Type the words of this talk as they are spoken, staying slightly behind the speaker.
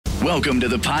Welcome to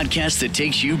the podcast that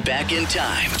takes you back in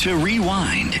time to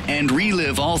rewind and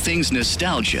relive all things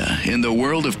nostalgia in the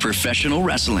world of professional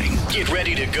wrestling. Get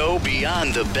ready to go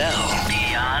beyond the bell.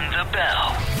 Beyond the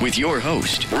bell. With your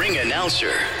host, ring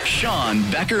announcer, Sean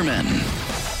Beckerman.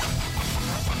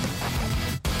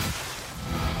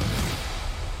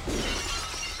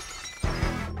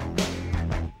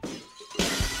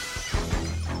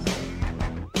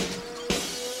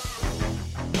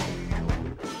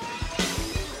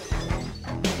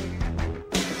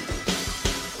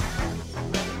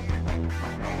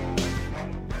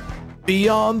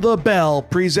 Beyond the Bell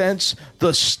presents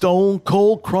the Stone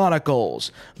Cold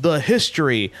Chronicles, the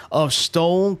history of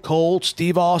Stone Cold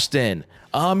Steve Austin.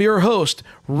 I'm your host,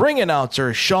 ring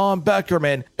announcer Sean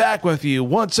Beckerman, back with you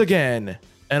once again,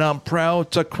 and I'm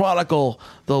proud to chronicle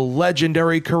the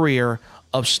legendary career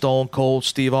of Stone Cold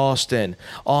Steve Austin.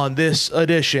 On this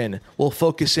edition, we'll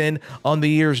focus in on the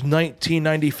years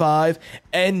 1995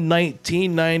 and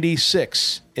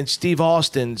 1996 in Steve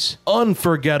Austin's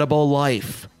unforgettable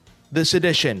life. This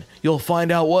edition, you'll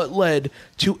find out what led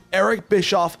to Eric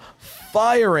Bischoff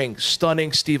firing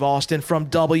stunning Steve Austin from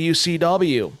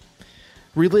WCW.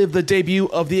 Relive the debut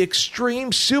of the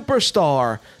Extreme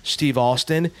Superstar Steve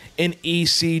Austin in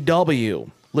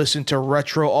ECW. Listen to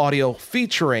retro audio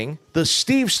featuring the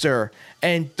Stevester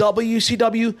and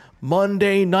WCW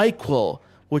Monday Nyquil,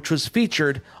 which was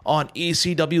featured on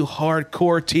ECW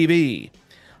Hardcore TV.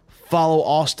 Follow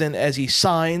Austin as he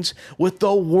signs with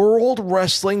the World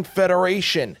Wrestling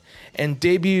Federation and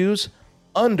debuts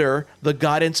under the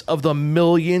guidance of the $1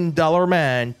 Million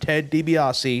Man, Ted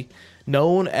DiBiase,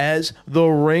 known as the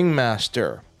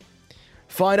Ringmaster.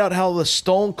 Find out how the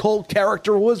Stone Cold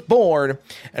character was born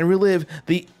and relive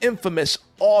the infamous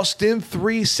Austin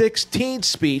 3:16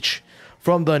 speech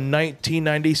from the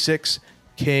 1996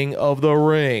 King of the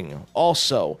Ring.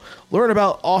 Also, learn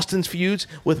about Austin's feuds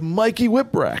with Mikey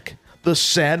Whipwreck, the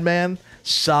Sandman,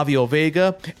 Savio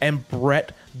Vega, and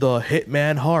Bret the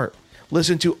Hitman Hart.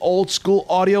 Listen to old school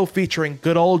audio featuring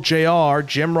good old JR,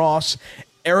 Jim Ross,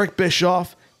 Eric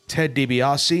Bischoff, Ted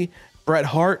DiBiase, Bret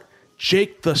Hart,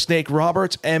 Jake the Snake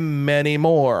Roberts, and many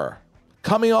more.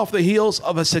 Coming off the heels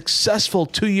of a successful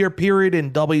 2-year period in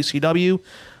WCW,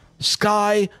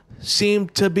 sky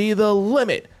seemed to be the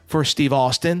limit for Steve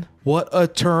Austin. What a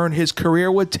turn his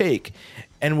career would take.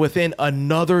 And within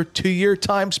another 2-year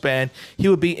time span, he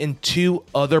would be in 2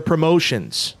 other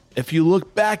promotions. If you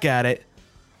look back at it,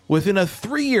 within a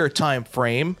 3-year time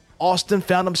frame, Austin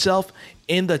found himself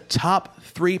in the top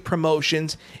 3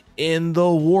 promotions in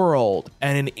the world.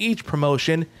 And in each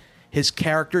promotion, his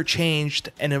character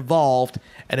changed and evolved.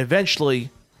 And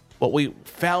eventually, what we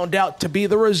found out to be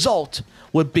the result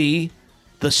would be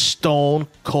the Stone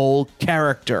Cold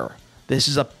character. This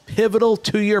is a pivotal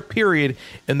 2-year period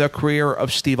in the career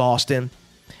of Steve Austin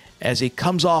as he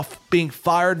comes off being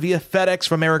fired via FedEx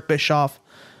from Eric Bischoff,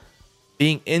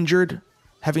 being injured,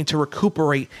 having to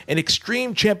recuperate in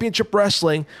Extreme Championship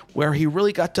Wrestling, where he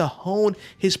really got to hone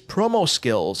his promo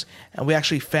skills. And we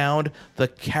actually found the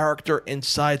character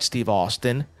inside Steve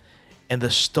Austin, and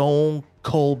the Stone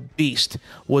Cold Beast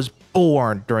was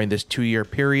born during this 2-year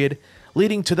period,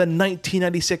 leading to the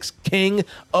 1996 King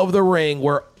of the Ring,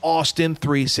 where Austin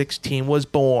 3:16 was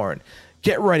born.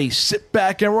 Get ready, sit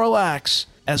back and relax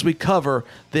as we cover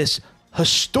this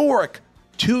historic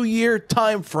 2-year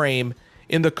time frame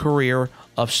in the career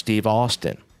of Steve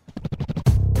Austin.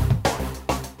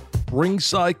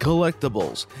 Ringside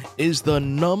Collectibles is the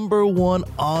 #1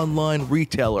 online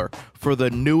retailer for the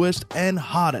newest and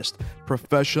hottest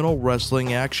professional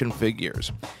wrestling action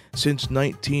figures. Since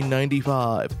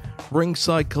 1995,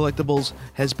 Ringside Collectibles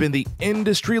has been the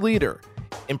industry leader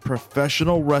in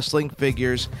professional wrestling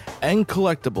figures and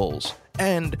collectibles,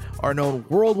 and are known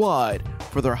worldwide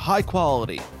for their high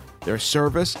quality, their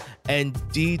service, and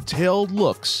detailed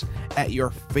looks at your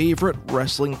favorite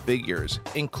wrestling figures,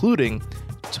 including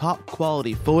top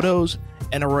quality photos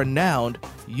and a renowned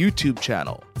YouTube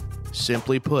channel.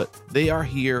 Simply put, they are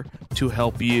here to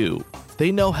help you.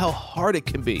 They know how hard it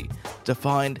can be to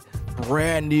find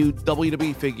brand new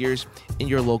WWE figures in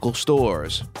your local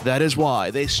stores. That is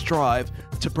why they strive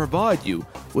to provide you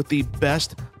with the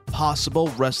best possible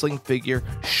wrestling figure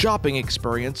shopping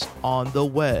experience on the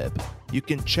web. You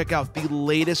can check out the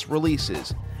latest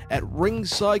releases at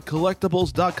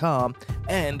ringsidecollectibles.com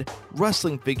and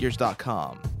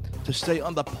wrestlingfigures.com to stay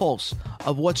on the pulse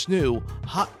of what's new,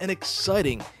 hot, and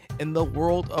exciting in the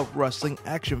world of wrestling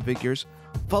action figures.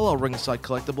 Follow Ringside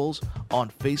Collectibles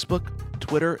on Facebook,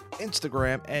 Twitter,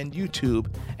 Instagram, and YouTube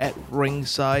at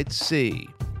Ringside C.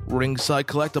 Ringside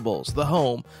Collectibles, the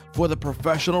home for the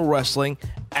professional wrestling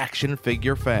action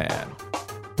figure fan.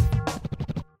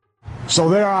 So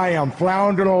there I am,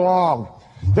 floundering along.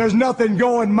 There's nothing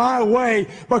going my way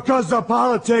because the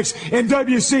politics in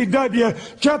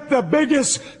WCW kept the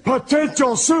biggest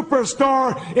potential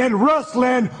superstar in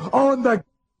wrestling on the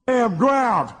damn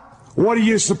ground. What are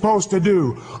you supposed to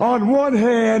do? On one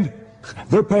hand,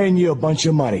 they're paying you a bunch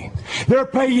of money. They're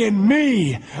paying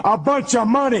me a bunch of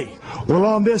money. Well,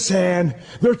 on this hand,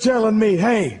 they're telling me,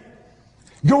 hey,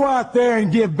 go out there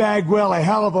and give Bagwell a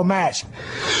hell of a match.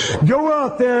 Go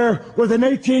out there with an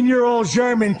 18-year-old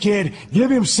German kid.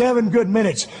 Give him 7 good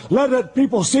minutes. Let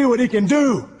people see what he can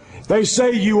do. They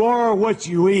say you are what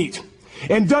you eat.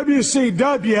 In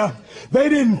WCW, they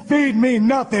didn't feed me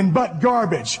nothing but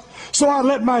garbage. So I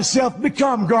let myself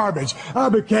become garbage. I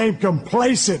became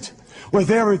complacent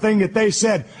with everything that they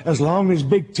said. As long as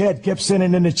Big Ted kept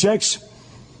sending in the checks,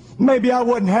 maybe I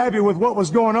wasn't happy with what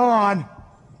was going on,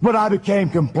 but I became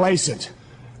complacent.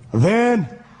 Then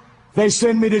they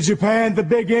send me to Japan, the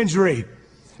big injury.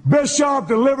 Bischoff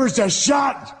delivers a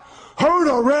shot heard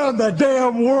around the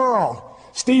damn world.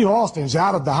 Steve Austin's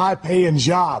out of the high-paying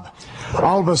job.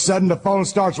 All of a sudden, the phone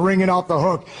starts ringing off the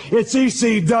hook. It's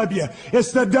ECW.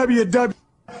 It's the WW.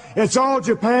 It's All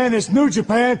Japan. It's New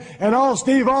Japan. And all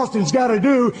Steve Austin's got to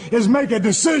do is make a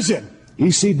decision.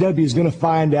 ECW is going to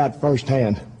find out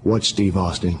firsthand what Steve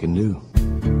Austin can do.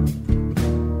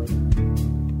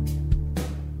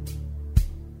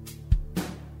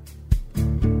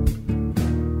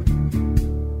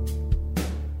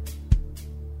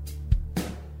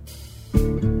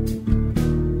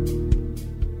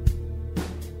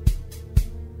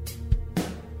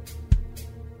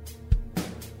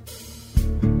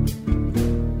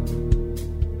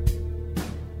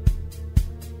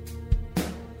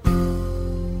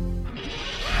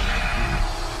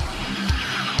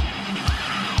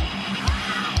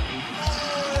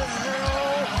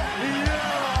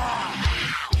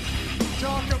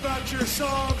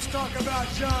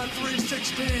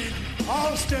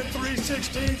 Austin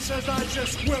 316 says I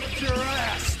just whipped your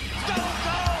ass. Stone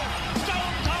Cold!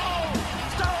 Stone Cold!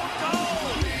 Stone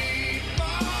Cold! Sweet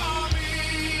mommy,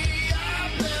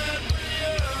 I've been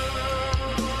real.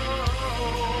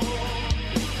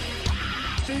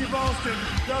 Steve Austin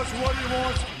does what he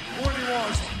wants, when he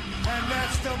wants. And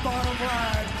that's the bottom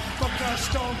line because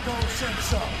Stone Cold said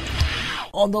so.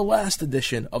 On the last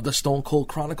edition of the Stone Cold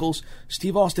Chronicles,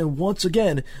 Steve Austin once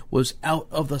again was out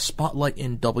of the spotlight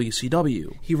in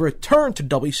WCW. He returned to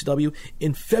WCW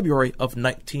in February of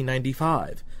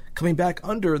 1995, coming back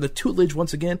under the tutelage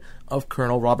once again of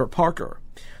Colonel Robert Parker.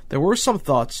 There were some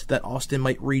thoughts that Austin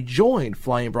might rejoin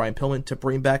Flying Brian Pillman to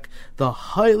bring back the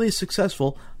highly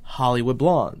successful Hollywood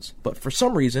Blondes, but for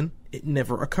some reason, it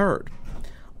never occurred.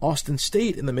 Austin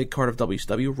stayed in the mid-card of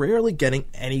WCW, rarely getting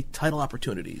any title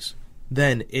opportunities.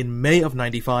 Then, in May of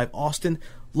 95, Austin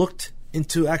looked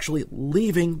into actually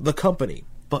leaving the company.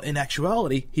 But in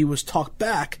actuality, he was talked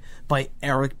back by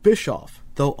Eric Bischoff.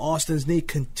 Though Austin's knee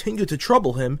continued to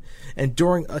trouble him, and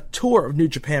during a tour of New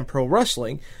Japan Pro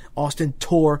Wrestling, Austin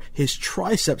tore his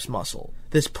triceps muscle.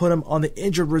 This put him on the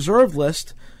injured reserve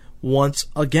list once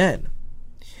again.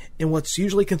 In what's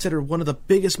usually considered one of the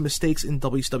biggest mistakes in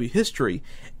WCW history,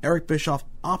 Eric Bischoff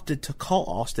opted to call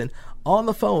Austin on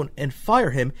the phone and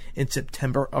fire him in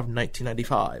September of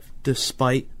 1995,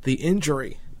 despite the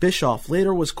injury. Bischoff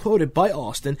later was quoted by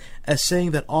Austin as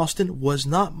saying that Austin was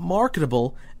not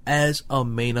marketable as a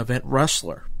main event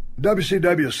wrestler.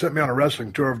 WCW sent me on a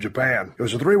wrestling tour of Japan. It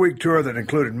was a 3-week tour that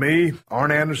included me, Arn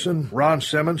Anderson, Ron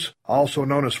Simmons, also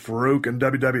known as Farouk in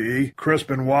WWE, Chris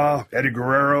Benoit, Eddie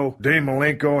Guerrero, Dean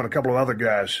Malenko, and a couple of other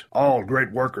guys, all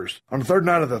great workers. On the third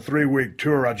night of the 3-week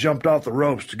tour, I jumped off the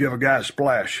ropes to give a guy a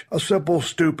splash. A simple,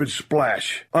 stupid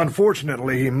splash.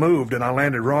 Unfortunately, he moved and I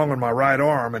landed wrong on my right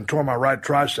arm and tore my right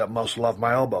tricep muscle off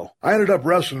my elbow. I ended up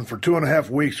wrestling for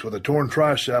 2.5 weeks with a torn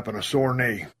tricep and a sore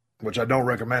knee, which I don't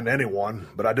recommend to anyone,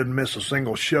 but I didn't miss a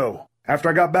single show. After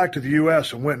I got back to the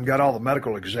U.S. and went and got all the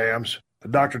medical exams, the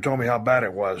doctor told me how bad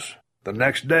it was. The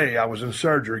next day, I was in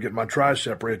surgery getting my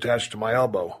tricep reattached to my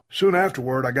elbow. Soon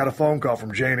afterward, I got a phone call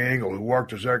from Janie Engel, who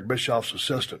worked as Eric Bischoff's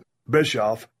assistant.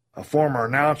 Bischoff, a former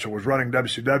announcer, was running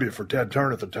WCW for Ted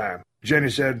Turner at the time. Janie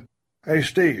said, "Hey,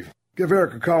 Steve, give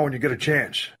Eric a call when you get a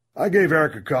chance." I gave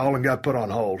Eric a call and got put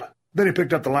on hold. Then he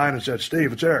picked up the line and said,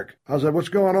 "Steve, it's Eric." I said, "What's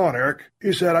going on, Eric?"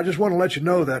 He said, "I just want to let you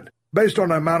know that based on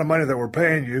the amount of money that we're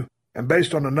paying you and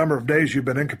based on the number of days you've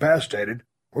been incapacitated,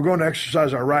 we're going to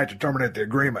exercise our right to terminate the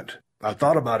agreement." I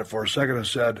thought about it for a second and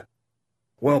said,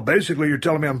 "Well, basically you're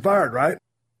telling me I'm fired, right?"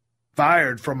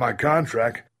 Fired from my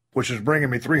contract, which was bringing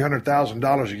me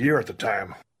 $300,000 a year at the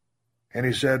time. And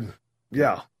he said,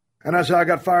 "Yeah." And that's how I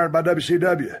got fired by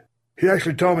WCW. He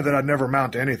actually told me that I'd never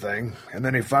amount to anything, and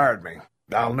then he fired me.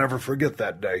 I'll never forget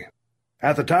that day.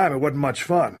 At the time, it wasn't much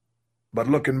fun. But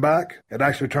looking back, it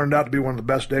actually turned out to be one of the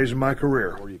best days of my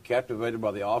career. Were you captivated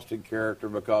by the Austin character?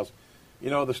 Because,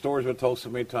 the story's been told so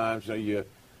many times. You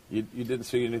didn't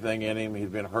see anything in him.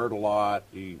 He'd been hurt a lot.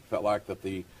 You felt like that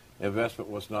the investment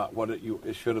was not what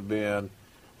it should have been.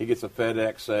 He gets a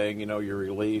FedEx saying, you're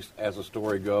released as the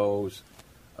story goes.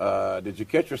 Did you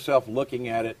catch yourself looking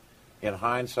at it in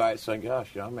hindsight saying,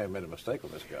 gosh, I may have made a mistake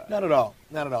on this guy? Not at all.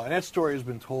 Not at all. And that story has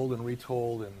been told and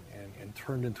retold and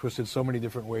turned and twisted so many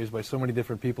different ways by so many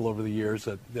different people over the years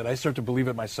that I start to believe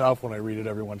it myself when I read it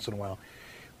every once in a while.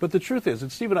 But the truth is,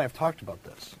 and Steve and I have talked about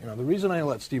this, the reason I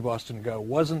let Steve Austin go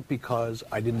wasn't because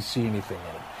I didn't see anything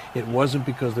in him. It wasn't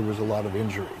because there was a lot of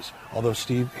injuries, although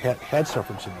Steve had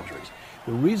suffered some injuries.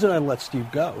 The reason I let Steve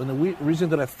go, and the reason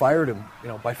that I fired him,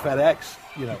 by FedEx,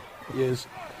 is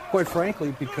quite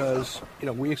frankly because,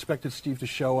 we expected Steve to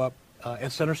show up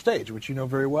at center stage, which you know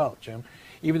very well, Jim.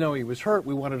 Even though he was hurt,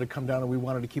 we wanted to come down and we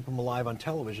wanted to keep him alive on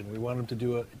television. We wanted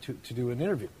him to do an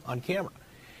interview on camera.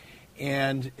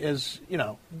 And as,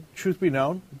 truth be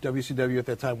known, WCW at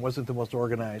that time wasn't the most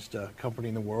organized company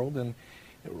in the world. And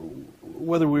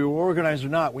whether we were organized or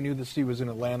not, we knew that Steve was in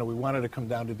Atlanta. We wanted to come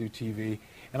down to do TV.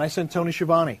 And I sent Tony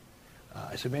Schiavone.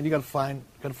 I said, man, you got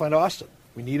to find Austin.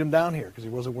 We need him down here because he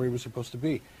wasn't where he was supposed to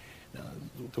be.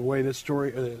 The way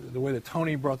that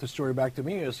Tony brought the story back to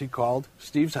me is he called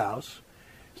Steve's house.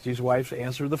 Steve's wife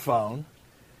answered the phone,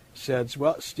 said,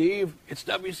 well, Steve, it's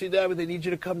WCW. They need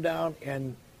you to come down.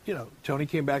 And, Tony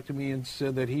came back to me and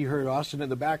said that he heard Austin in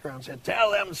the background said,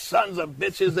 tell them sons of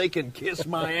bitches they can kiss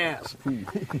my ass.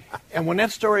 And when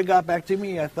that story got back to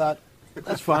me, I thought,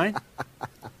 that's fine.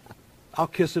 I'll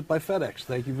kiss it by FedEx.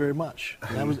 Thank you very much.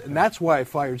 And that's why I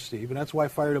fired Steve, and that's why I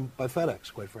fired him by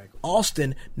FedEx, quite frankly.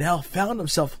 Austin now found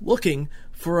himself looking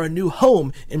for a new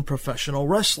home in professional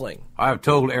wrestling. I have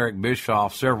told Eric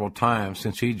Bischoff several times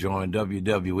since he joined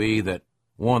WWE that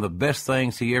one of the best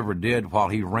things he ever did while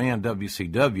he ran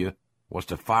WCW was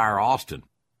to fire Austin,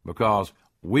 because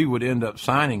we would end up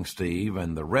signing Steve,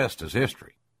 and the rest is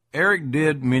history. Eric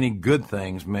did many good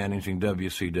things managing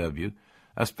WCW,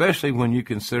 especially when you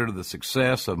consider the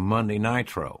success of Monday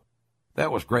Nitro.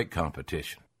 That was great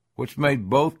competition, which made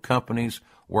both companies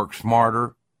work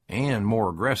smarter and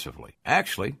more aggressively.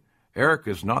 Actually, Eric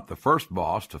is not the first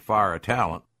boss to fire a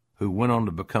talent who went on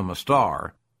to become a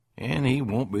star, and he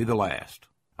won't be the last.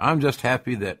 I'm just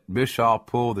happy that Bischoff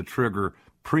pulled the trigger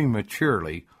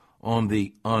prematurely on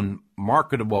the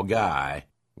unmarketable guy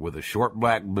with the short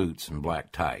black boots and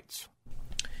black tights.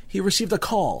 He received a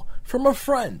call from a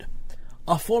friend,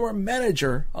 a former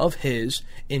manager of his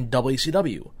in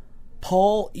WCW,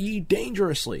 Paul E.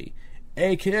 Dangerously,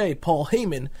 a.k.a. Paul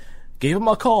Heyman, gave him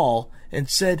a call and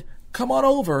said, come on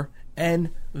over and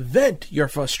vent your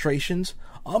frustrations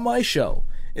on my show.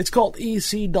 It's called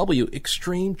ECW,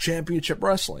 Extreme Championship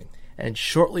Wrestling. And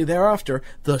shortly thereafter,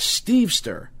 the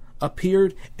Stevester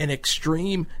appeared in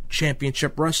Extreme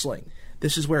Championship Wrestling.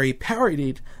 This is where he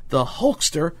parodied the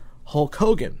Hulkster Hulk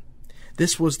Hogan.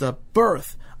 This was the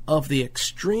birth of the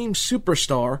Extreme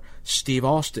Superstar Steve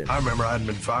Austin. I remember I hadn't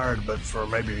been fired, but for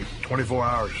maybe 24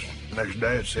 hours. The next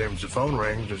day, it seems, the phone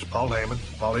rings. It's Paul Heyman,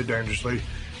 Paul E. Dangerously.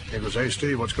 He goes, hey,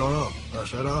 Steve, what's going on? I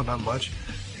said, oh, not much.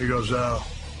 He goes, why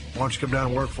don't you come down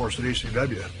and work for us at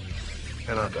ECW?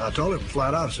 And I told him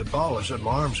flat out, I said, Paul, I said,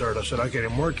 my arm's hurt. I said, I can't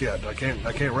even work yet. I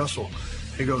can't wrestle.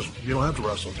 He goes, you don't have to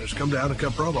wrestle. Just come down and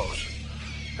cut promos.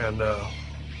 And,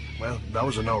 well, that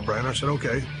was a no-brainer. I said,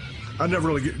 okay. I never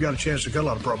really got a chance to cut a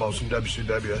lot of promos in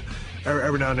WCW.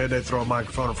 Every now and then they'd throw a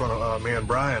microphone in front of me and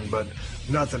Brian, but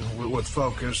nothing with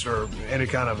focus or any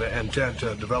kind of intent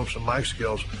to develop some mic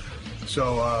skills.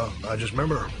 So I just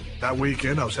remember that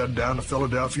weekend I was headed down to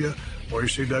Philadelphia, where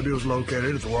ECW was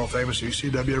located at the world-famous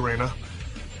ECW Arena.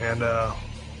 And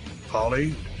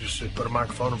Paulie just put a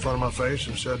microphone in front of my face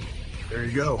and said, there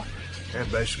you go.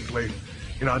 And basically,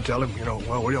 I'd tell him,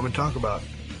 well, what do you want me to talk about?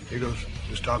 He goes,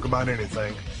 just talk about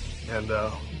anything. And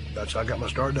that's how I got my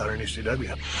start down in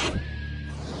ECW.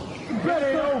 You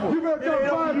better come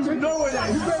find know it.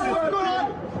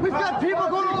 We've got people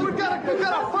going on. We've got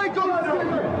a fight going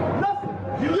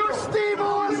on. You're Steve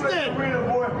Austin.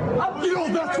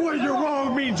 That's where you're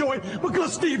wrong, Mean Joey,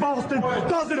 because Steve Austin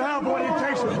doesn't have what it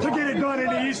takes to get it done in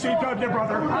the ECW,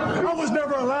 brother. I was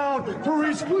never allowed to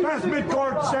reach past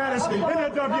mid-card status in the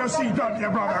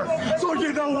WCW, brother. So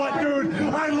you know what, dude?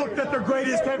 I looked at the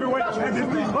greatest heavyweight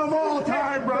champion of all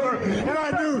time, brother, and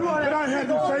I knew that I had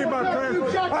to save my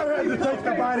prayers. I I had to take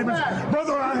the vitamins.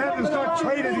 Brother, I had to start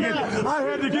training again. I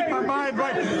had to get my mind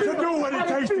right to do what it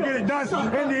takes to get it done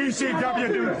in the ECW,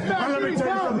 dude. And let me tell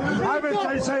you something. I've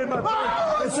been saying my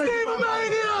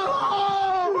Steve-O-Mania!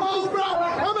 Oh, bro,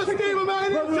 I'm a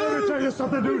Steve-O-Mania! Let me tell you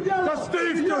something, dude. The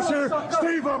Steve's just here.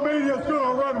 Steve-O-Mania's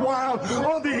gonna run wild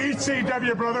on the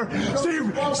ECW, brother.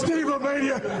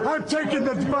 Steve-O-Mania. I'm taking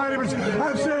the vitamins.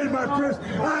 I'm saying my prayers.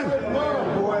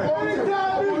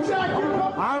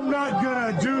 I'm not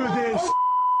gonna do this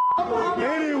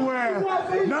anywhere,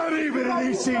 not even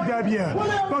in ECW,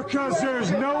 because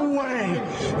there's no way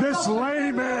this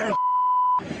lame ass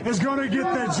is gonna get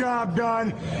the job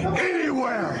done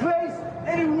anywhere.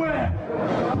 Anywhere.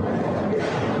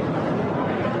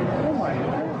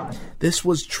 This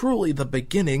was truly the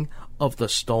beginning of the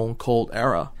Stone Cold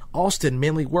era. Austin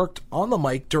mainly worked on the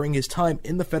mic during his time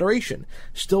in the Federation,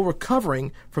 still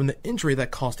recovering from the injury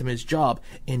that cost him his job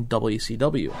in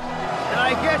WCW. And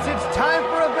I guess it's time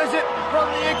for a visit from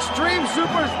the Extreme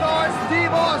Superstar,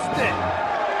 Steve Austin.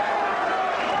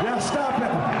 Yeah, stop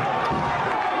it.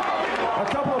 A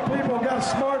couple of people got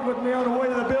smart with me on the way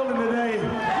to the building today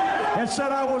and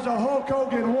said I was a Hulk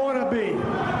Hogan wannabe.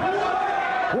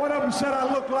 One of them said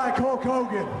I looked like Hulk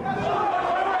Hogan.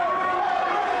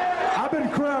 I've been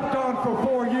crapped on for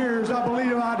 4 years. I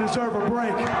believe I deserve a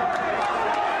break.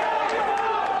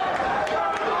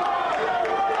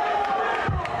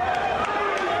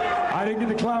 I didn't get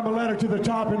to climb a ladder to the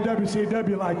top in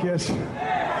WCW like this.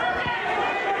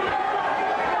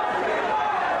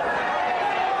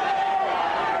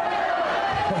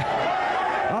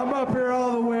 I'm up here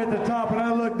all the way at the top, and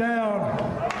I look down,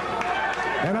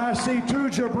 and I see two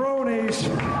jabronis.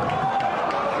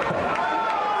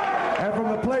 And from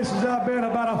the places I've been,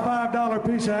 about a $5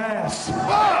 piece of ass.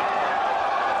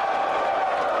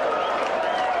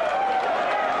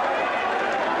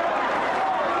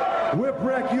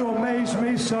 Whipwreck, you amaze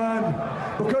me, son,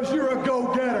 because you're a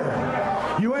go-getter.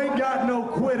 You ain't got no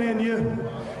quit in you.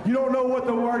 You don't know what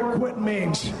the word quit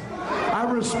means. I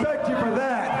respect you for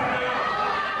that.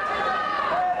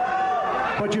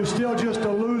 But you're still just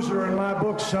a loser in my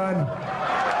book, son.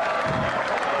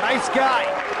 Nice guy.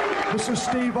 This is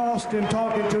Steve Austin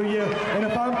talking to you, and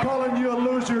if I'm calling you a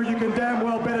loser, you can damn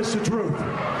well bet it's the truth.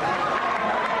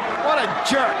 What a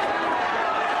jerk.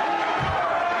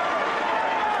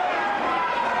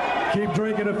 Keep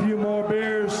drinking a few more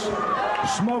beers,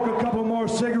 smoke a couple more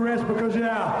cigarettes, because,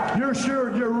 yeah, you're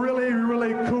sure you're really,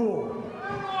 really cool.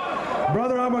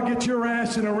 Brother, I'm going to get your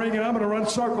ass in the ring, and I'm going to run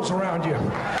circles around you.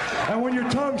 And when your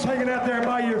tongue's hanging out there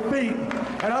by your feet,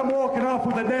 and I'm walking off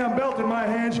with a damn belt in my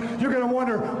hands, you're going to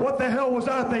wonder, what the hell was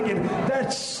I thinking?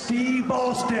 That's Steve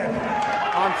Austin.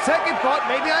 On second thought,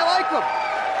 maybe I like him.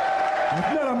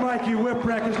 It's not a Mikey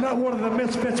Whipwreck. It's not one of the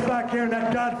misfits back here in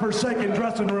that godforsaken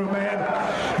dressing room,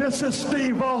 man. This is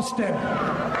Steve Austin.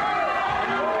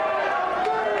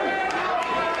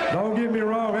 Don't get me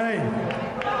wrong, hey.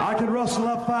 I can rustle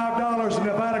up $5, and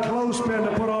if I had a clothespin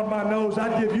to put on my nose,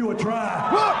 I'd give you a try.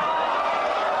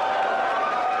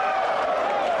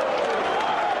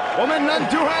 Woman, none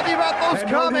too happy about those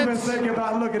comments. Don't even think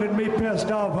about looking at me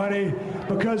pissed off, honey,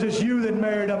 because it's you that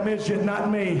married a midget, not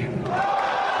me.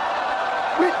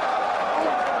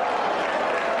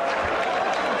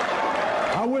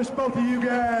 I wish both of you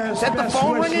guys Is that the best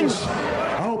phone wishes. ringing?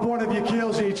 I hope one of you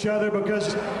kills each other,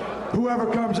 because whoever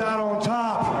comes out on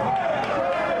top,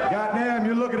 goddamn,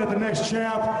 you're looking at the next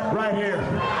champ right here.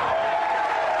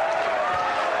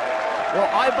 Well,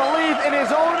 I believe in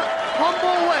his own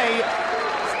humble way,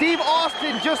 Steve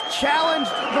Austin just challenged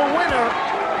the winner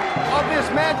of this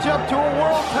matchup to a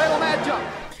world title matchup.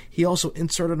 He also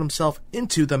inserted himself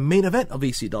into the main event of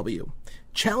ECW,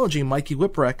 challenging Mikey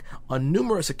Whipwreck on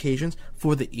numerous occasions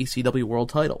for the ECW World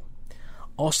title.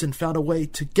 Austin found a way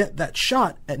to get that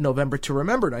shot at November to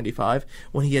Remember 95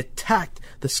 when he attacked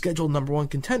the scheduled #1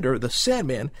 contender, the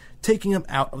Sandman, taking him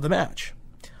out of the match.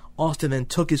 Austin then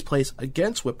took his place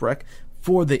against Whipwreck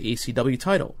for the ECW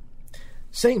title,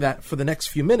 saying that for the next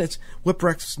few minutes,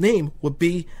 Whipwreck's name would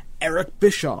be Eric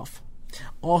Bischoff.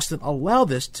 Austin allowed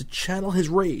this to channel his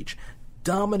rage,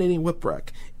 dominating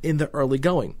Whipwreck in the early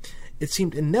going. It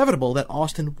seemed inevitable that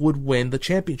Austin would win the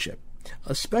championship,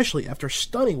 especially after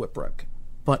stunning Whipwreck.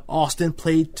 But Austin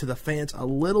played to the fans a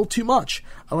little too much,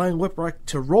 allowing Whipwreck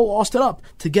to roll Austin up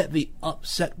to get the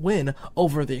upset win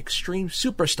over the Extreme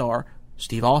Superstar,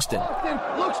 Steve Austin. Austin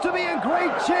looks to be in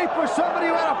great shape for somebody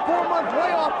who had a 4-month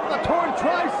layoff from a torn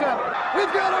tricep. He's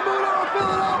got a moon over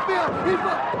Philadelphia. He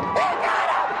got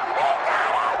him!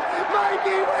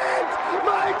 Mikey wins!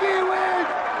 Mikey wins!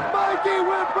 Mikey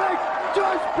Whipwreck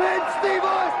just pinned Steve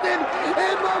Austin in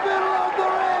the middle of the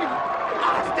ring.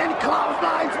 Austin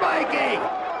clothesline finds Mikey.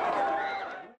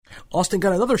 Austin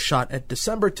got another shot at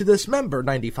December to Dismember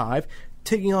 95,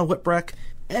 taking on Whipwreck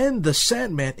and the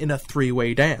Sandman in a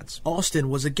three-way dance. Austin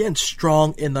was again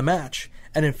strong in the match,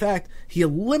 and in fact, he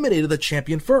eliminated the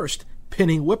champion first,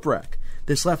 pinning Whipwreck.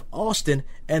 This left Austin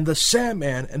and the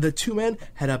Sandman, and the two men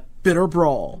had a bitter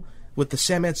brawl, with the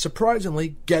Sandman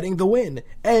surprisingly getting the win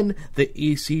and the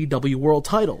ECW World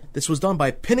title. This was done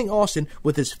by pinning Austin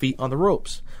with his feet on the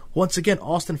ropes. Once again,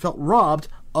 Austin felt robbed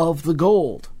of the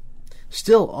gold.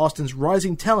 Still, Austin's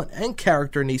rising talent and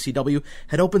character in ECW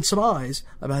had opened some eyes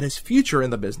about his future in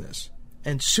the business.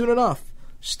 And soon enough,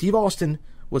 Steve Austin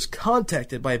was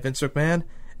contacted by Vince McMahon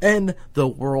and the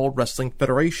World Wrestling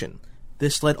Federation.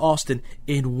 This led Austin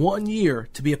in 1 year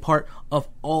to be a part of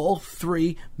all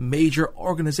three major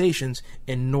organizations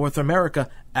in North America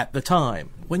at the time.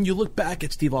 When you look back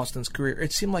at Steve Austin's career,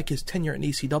 it seemed like his tenure in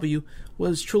ECW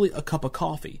was truly a cup of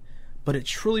coffee. But it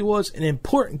truly was an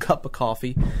important cup of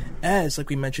coffee, as, like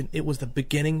we mentioned, it was the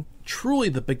beginning, truly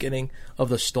the beginning, of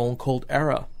the Stone Cold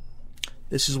era.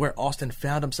 This is where Austin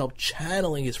found himself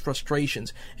channeling his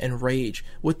frustrations and rage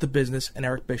with the business and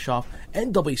Eric Bischoff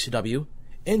and WCW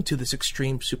into this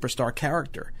extreme superstar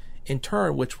character, in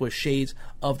turn which was shades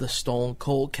of the Stone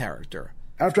Cold character.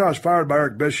 After I was fired by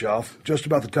Eric Bischoff, just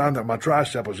about the time that my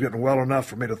tricep was getting well enough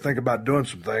for me to think about doing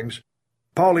some things,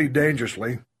 Paul E.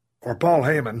 Dangerously, or Paul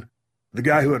Heyman, the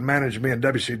guy who had managed me in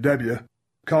WCW,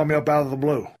 called me up out of the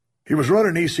blue. He was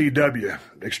running ECW,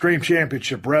 Extreme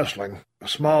Championship Wrestling, a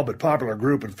small but popular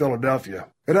group in Philadelphia.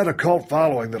 It had a cult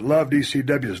following that loved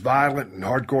ECW's violent and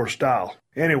hardcore style.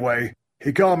 Anyway,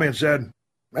 he called me and said,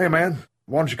 "Hey man,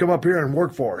 why don't you come up here and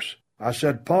work for us?" I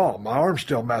said, "Paul, my arm's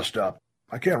still messed up.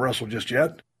 I can't wrestle just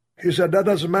yet." He said, "That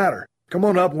doesn't matter. Come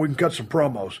on up and we can cut some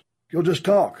promos. You'll just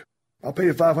talk. I'll pay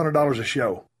you $500 a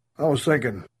show." I was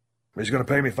thinking, he's going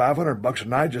to pay me $500 a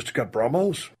night just to cut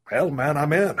promos? Hell, man,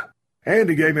 I'm in. And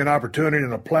he gave me an opportunity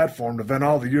and a platform to vent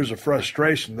all the years of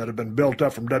frustration that had been built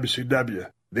up from WCW.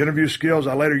 The interview skills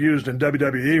I later used in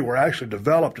WWE were actually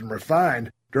developed and refined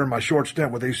during my short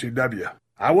stint with ECW.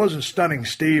 I wasn't Stunning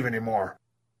Steve anymore.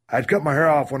 I had cut my hair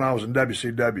off when I was in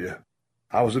WCW.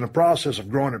 I was in the process of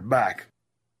growing it back.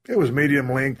 It was medium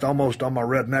length, almost on my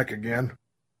red neck again.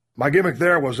 My gimmick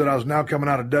there was that I was now coming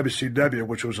out of WCW,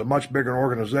 which was a much bigger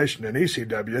organization than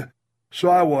ECW, so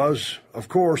I was, of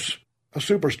course, a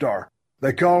superstar.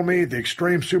 They called me the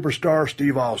Extreme Superstar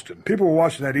Steve Austin. People were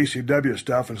watching that ECW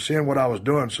stuff and seeing what I was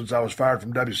doing since I was fired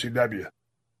from WCW.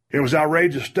 It was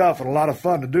outrageous stuff and a lot of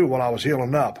fun to do while I was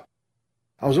healing up.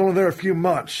 I was only there a few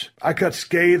months. I cut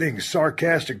scathing,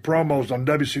 sarcastic promos on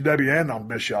WCW and on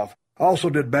Bischoff. I also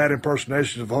did bad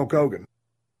impersonations of Hulk Hogan.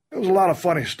 It was a lot of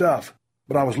funny stuff.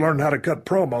 But I was learning how to cut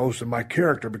promos, and my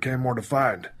character became more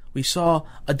defined. We saw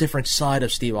a different side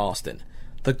of Steve Austin.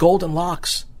 The golden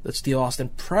locks that Steve Austin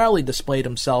proudly displayed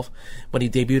himself when he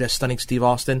debuted as Stunning Steve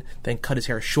Austin, then cut his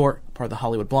hair short, part of the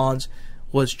Hollywood Blondes,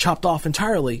 was chopped off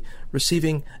entirely,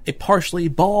 receiving a partially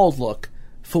bald look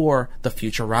for the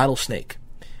future Rattlesnake.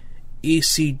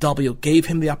 ECW gave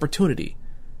him the opportunity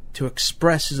to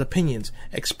express his opinions,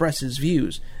 express his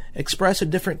views, express a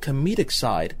different comedic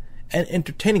side and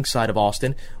entertaining side of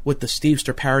Austin with the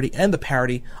Stevester parody and the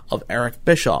parody of Eric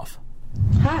Bischoff.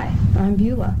 Hi, I'm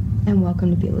Beulah, and welcome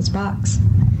to Beulah's Box.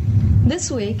 This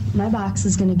week, my box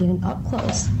is going to get an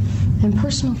up-close and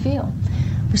personal feel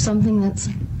for something that's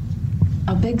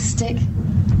a big stick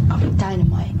of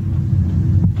dynamite.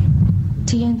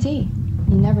 TNT.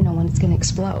 You never know when it's going to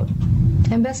explode.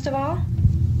 And best of all,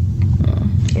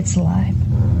 it's live.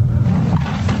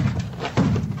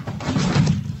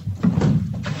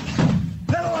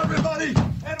 Hello, everybody,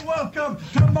 and welcome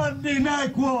to Monday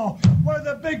Night War, where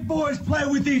the big boys play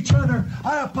with each other.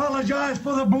 I apologize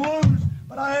for the balloons,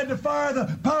 but I had to fire the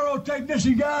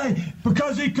pyrotechnician guy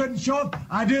because he couldn't show up.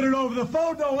 I did it over the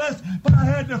phone, no less, but I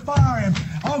had to fire him.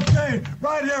 Okay,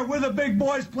 right here where the big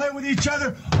boys play with each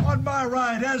other, on my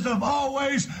right, as of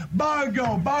always,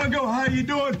 Bongo. Bongo, how you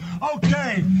doing?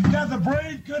 Okay, now the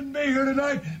Brain couldn't be here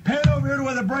tonight. Pan over here to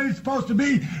where the Brain's supposed to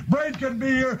be. Brain couldn't be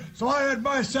here, so I had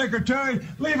my secretary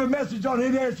leave a message on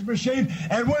his answer machine,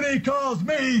 and when he calls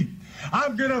me,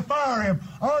 I'm gonna fire him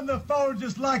on the phone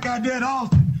just like I did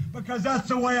Austin, because that's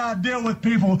the way I deal with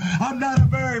people. I'm not a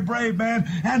very brave man,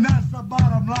 and that's the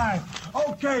bottom line.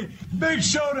 Okay, big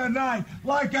show tonight.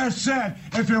 Like I said,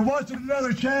 if you're watching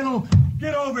another channel,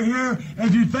 get over here.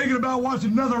 If you're thinking about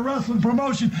watching another wrestling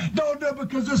promotion, don't do it,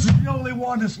 because this is the only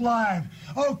one that's live.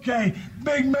 Okay,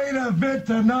 big main event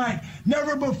tonight.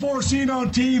 Never before seen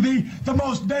on TV. The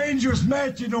most dangerous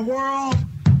match in the world.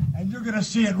 And you're going to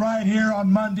see it right here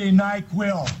on Monday Night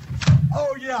Quill.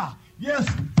 Oh, yeah. Yes,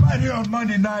 right here on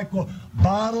Monday Night,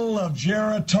 bottle of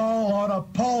Geritol on a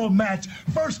pole match.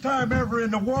 First time ever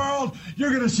in the world. You're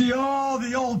going to see all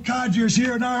the old codgers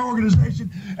here in our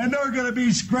organization, and they're going to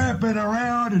be scrapping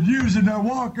around and using their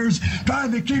walkers,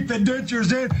 trying to keep the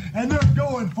dentures in, and they're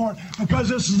going for it because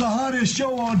this is the hottest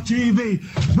show on TV.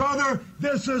 Brother,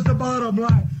 this is the bottom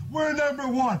line. We're number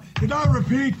one. Did I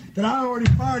repeat that I already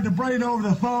fired the brain over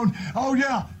the phone? Oh,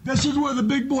 yeah. This is where the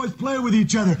big boys play with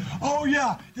each other. Oh,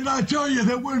 yeah. Did I tell you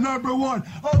that we're number one?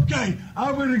 Okay.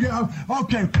 I'm going to go.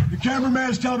 Okay. The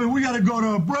cameraman's telling me we got to go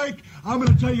to a break. I'm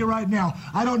going to tell you right now.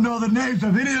 I don't know the names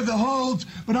of any of the holds,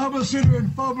 but I'm going to sit here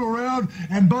and fumble around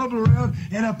and bubble around.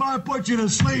 And if I put you to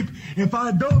sleep, if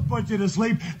I don't put you to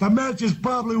sleep, the matches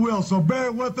probably will. So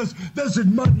bear with us. This is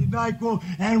Monday Night,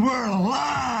 and we're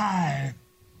live.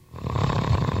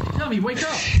 Tommy, wake up!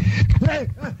 Hey,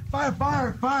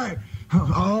 fire!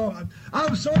 Oh,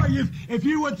 I'm sorry if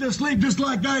you went to sleep just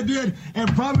like I did, and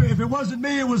probably if it wasn't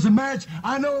me, it was the match.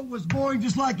 I know it was boring,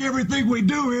 just like everything we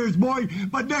do here is boring.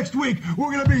 But next week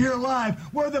we're gonna be here live,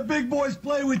 where the big boys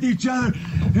play with each other.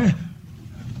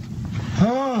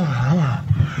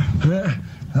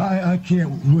 I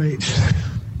can't wait.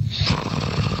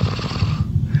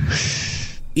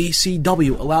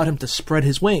 ECW allowed him to spread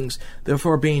his wings,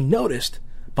 therefore being noticed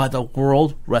by the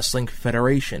World Wrestling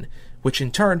Federation, which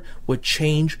in turn would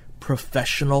change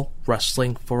professional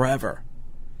wrestling forever.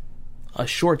 A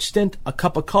short stint, a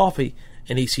cup of coffee,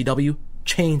 and ECW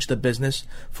changed the business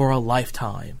for a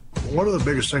lifetime. One of the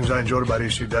biggest things I enjoyed about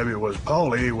ECW was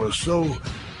Paul Lee was so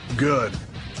good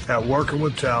at working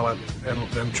with talent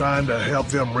and trying to help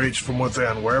them reach from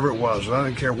within, wherever it was. And I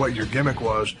didn't care what your gimmick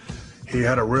was. He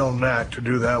had a real knack to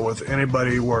do that with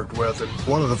anybody he worked with. And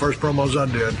one of the first promos I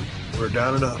did, we were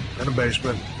down in a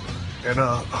basement in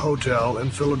a hotel in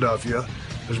Philadelphia.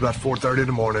 It was about 4:30 in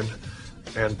the morning.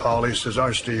 And Paulie says, all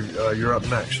right, Steve, you're up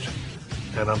next.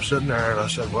 And I'm sitting there and I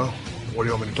said, well, what do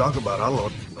you want me to talk about? I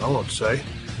don't know what to say.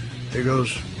 He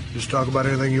goes, just talk about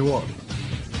anything you want.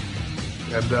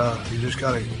 And he just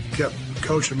kind of kept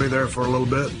coaching me there for a little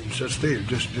bit. He said, Steve,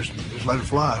 just let it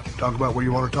fly. Talk about what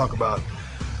you want to talk about.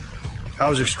 I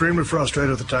was extremely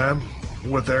frustrated at the time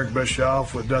with Eric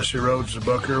Bischoff, with Dusty Rhodes, the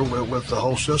booker, with the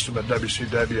whole system at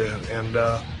WCW. And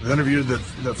the interview that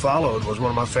followed was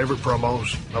one of my favorite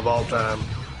promos of all time,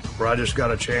 where I just got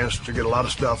a chance to get a lot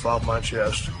of stuff off my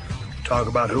chest, talk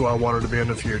about who I wanted to be in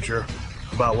the future,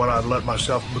 about what I'd let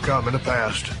myself become in the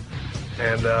past.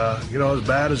 And, as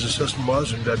bad as the system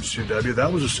was in WCW,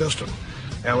 that was a system.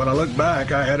 And when I look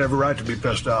back, I had every right to be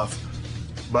pissed off.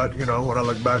 But, when I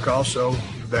look back also,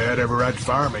 they had every right to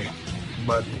fire me.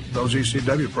 But those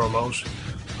ECW promos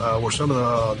were some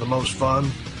of the most fun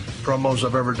promos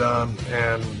I've ever done,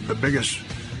 and the biggest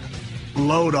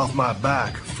load off my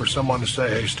back for someone to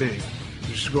say, hey, Steve,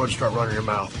 just go ahead and start running your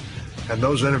mouth. And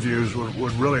those interviews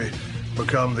would really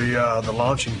become the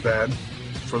launching pad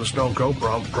for the Stone Cold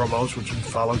promos, which would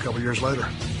follow a couple years later.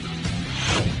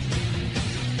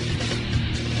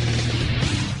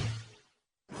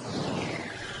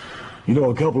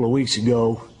 A couple of weeks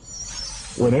ago,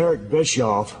 when Eric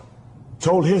Bischoff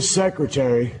told his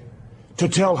secretary to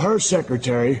tell her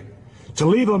secretary to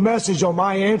leave a message on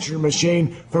my answering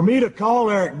machine for me to call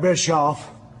Eric Bischoff,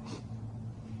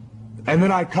 and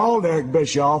then I called Eric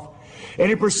Bischoff, and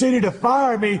he proceeded to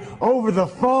fire me over the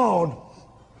phone,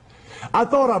 I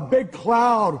thought a big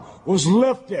cloud was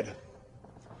lifted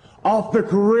off the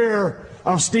career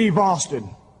of Steve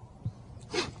Austin.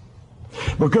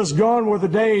 Because gone were the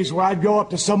days where I'd go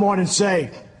up to someone and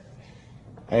say,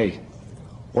 hey,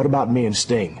 what about me and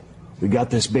Sting? We got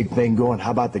this big thing going.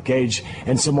 How about the cage?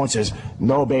 And someone says,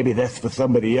 no, baby, that's for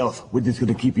somebody else. We're just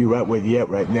going to keep you right where you're at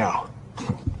right now.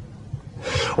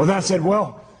 Well, then I said,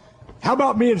 well, how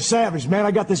about me and Savage, man?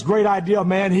 I got this great idea,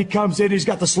 man. He comes in, he's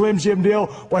got the Slim Jim deal.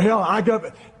 Well, hell, I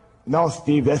got... No,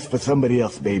 Steve, that's for somebody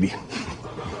else, baby.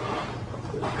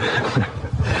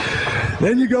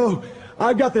 Then you go...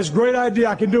 I got this great idea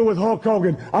I can do with Hulk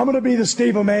Hogan. I'm going to be the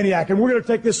Steve-O-Maniac, and we're going to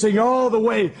take this thing all the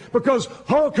way, because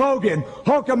Hulk Hogan,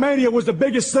 Hulkamania was the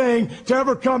biggest thing to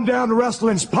ever come down to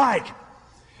wrestling's pike.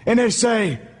 And they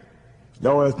say,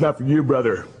 no, that's not for you,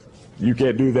 brother. You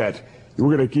can't do that.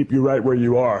 We're going to keep you right where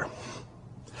you are.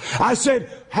 I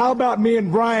said, how about me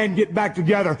and Brian get back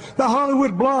together? The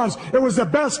Hollywood Blondes, it was the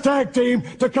best tag team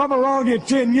to come along in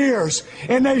 10 years.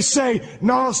 And they say,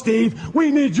 no, Steve, we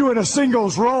need you in a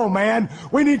singles role, man.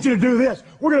 We need you to do this.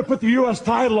 We're going to put the U.S.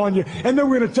 title on you, and then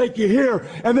we're going to take you here,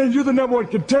 and then you're the number one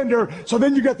contender, so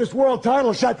then you got this world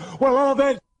title shot. Well, all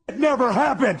that never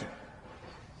happened.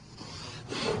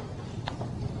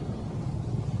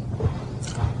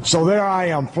 So there I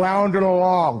am, floundering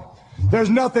along. There's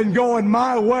nothing going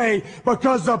my way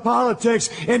because the politics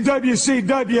in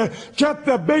WCW kept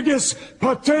the biggest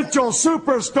potential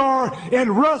superstar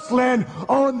in wrestling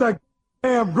on the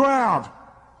damn ground.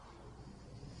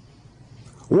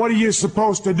 What are you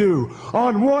supposed to do?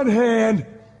 On one hand,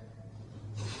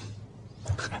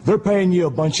 they're paying you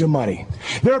a bunch of money.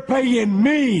 They're paying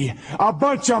me a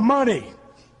bunch of money.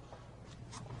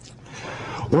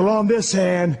 Well, on this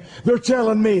hand, they're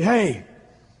telling me, hey,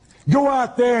 go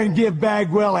out there and give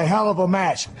Bagwell a hell of a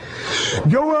match.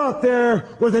 Go out there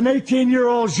with an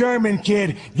 18-year-old German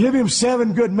kid. Give him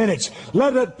 7 good minutes.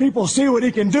 Let people see what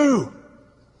he can do.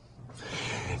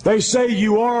 They say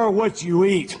you are what you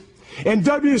eat. In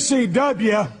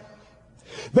WCW,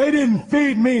 they didn't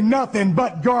feed me nothing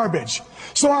but garbage.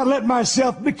 So I let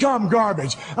myself become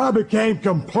garbage. I became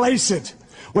complacent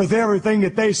with everything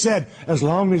that they said. As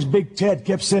long as Big Ted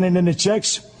kept sending in the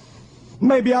checks,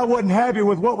 maybe I wasn't happy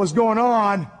with what was going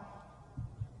on,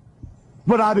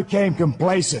 but I became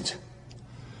complacent.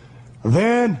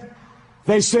 Then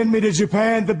they send me to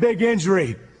Japan, the big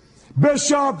injury.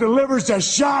 Bischoff delivers a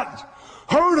shot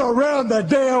heard around the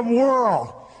damn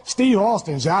world. Steve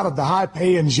Austin's out of the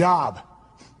high-paying job.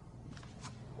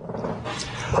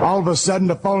 All of a sudden,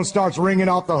 the phone starts ringing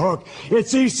off the hook.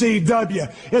 It's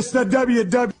ECW. It's the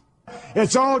WW.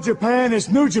 It's All Japan. It's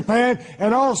New Japan.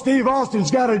 And all Steve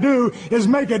Austin's got to do is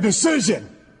make a decision.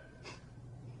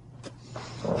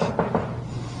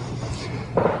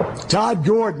 Todd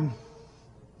Gordon,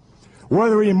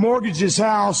 whether he mortgaged his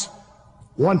house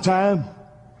 1 time,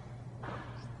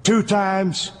 2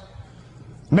 times,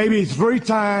 maybe 3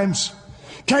 times,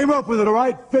 came up with the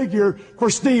right figure for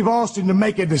Steve Austin to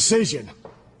make a decision.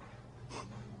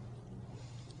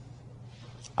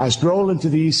 I strolled into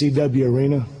the ECW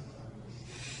arena.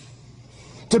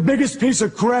 It's the biggest piece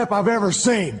of crap I've ever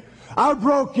seen. I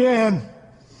broke in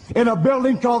a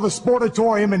building called the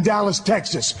Sportatorium in Dallas,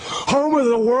 Texas, home of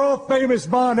the world-famous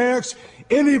Von Erichs.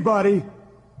 Anybody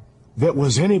that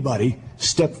was anybody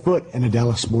stepped foot in the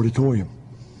Dallas Sportatorium.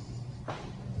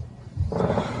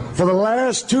 For the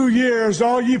last 2 years,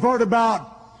 all you've heard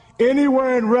about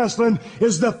anywhere in wrestling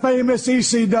is the famous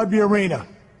ECW arena.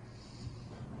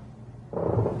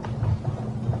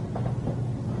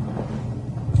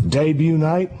 Debut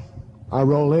night, I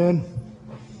roll in.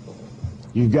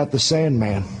 You've got the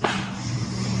Sandman.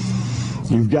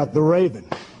 You've got the Raven.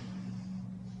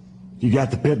 You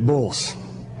got the Pit Bulls.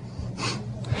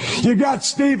 You got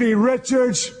Stevie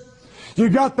Richards. You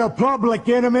got the Public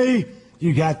Enemy.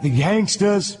 You got the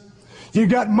Gangsters. You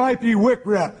got Mikey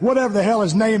Wickrep, whatever the hell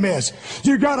his name is.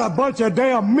 You got a bunch of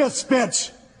damn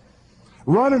misfits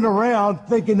running around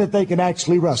thinking that they can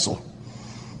actually wrestle.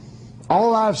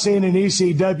 All I've seen in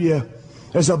ECW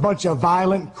is a bunch of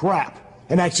violent crap.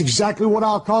 And that's exactly what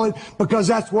I'll call it, because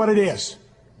that's what it is.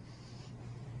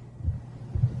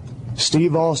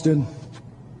 Steve Austin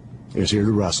is here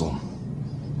to wrestle.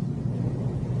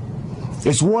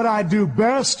 It's what I do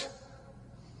best.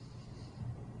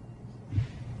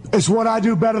 It's what I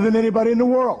do better than anybody in the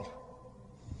world.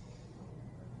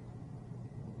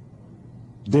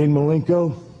 Dean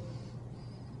Malenko,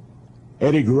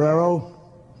 Eddie Guerrero,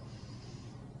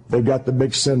 they got the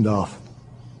big send-off.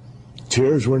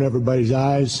 Tears were in everybody's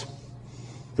eyes.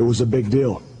 It was a big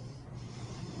deal.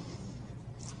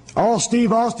 All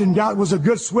Steve Austin got was a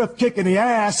good swift kick in the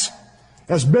ass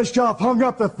as Bischoff hung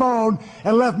up the phone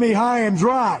and left me high and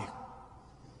dry.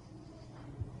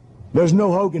 There's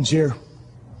no Hogans here.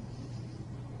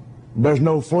 There's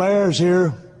no Flairs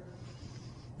here.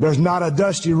 There's not a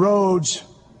Dusty Rhodes.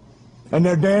 And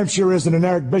there damn sure isn't an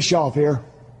Eric Bischoff here.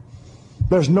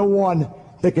 There's no one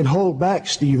that can hold back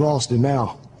Steve Austin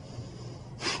now.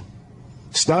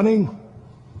 Stunning,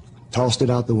 tossed it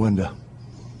out the window.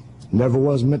 Never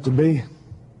was meant to be.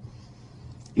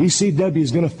 ECW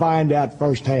is going to find out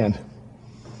firsthand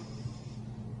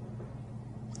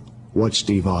what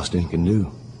Steve Austin can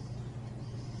do.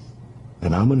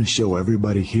 And I'm going to show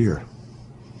everybody here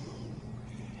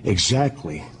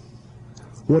exactly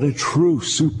what a true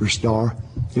superstar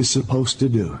is supposed to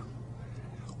do.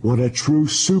 What a true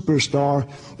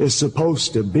superstar is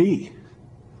supposed to be.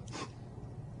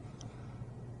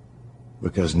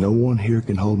 Because no one here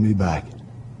can hold me back.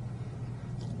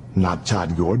 Not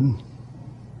Todd Gordon.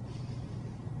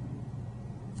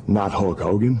 Not Hulk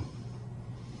Hogan.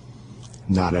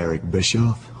 Not Eric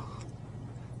Bischoff.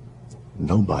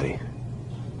 Nobody.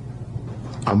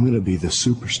 I'm going to be the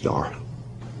superstar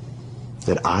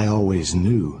that I always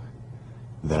knew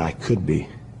that I could be.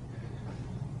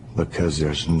 Because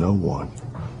there's no one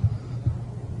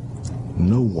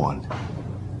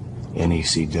in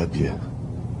ECW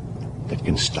that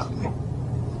can stop me.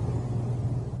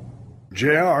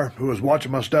 JR, who was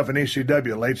watching my stuff in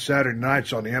ECW late Saturday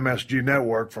nights on the MSG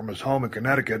network from his home in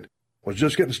Connecticut, was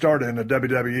just getting started in the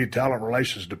WWE Talent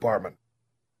Relations Department.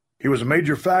 He was a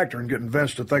major factor in getting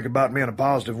Vince to think about me in a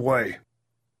positive way.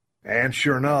 And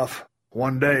sure enough,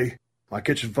 one day, my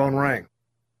kitchen phone rang.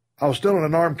 I was still in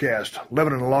an arm cast,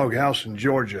 living in a log house in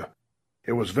Georgia.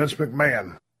 It was Vince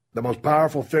McMahon, the most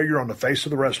powerful figure on the face of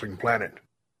the wrestling planet.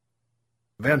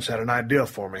 Vince had an idea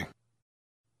for me.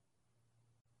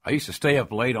 I used to stay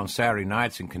up late on Saturday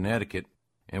nights in Connecticut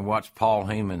and watch Paul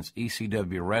Heyman's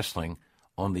ECW Wrestling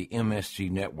on the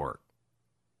MSG network.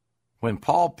 When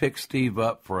Paul picked Steve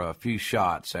up for a few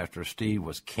shots after Steve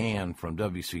was canned from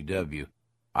WCW,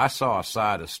 I saw a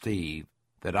side of Steve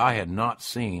that I had not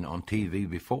seen on TV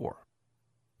before.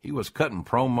 He was cutting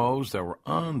promos that were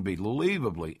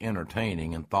unbelievably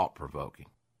entertaining and thought-provoking.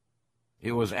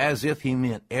 It was as if he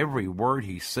meant every word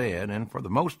he said, and for the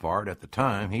most part, at the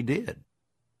time, he did.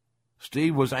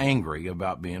 Steve was angry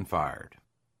about being fired.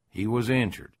 He was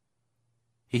injured.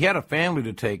 He had a family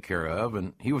to take care of,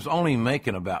 and he was only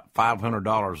making about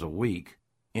 $500 a week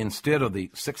instead of the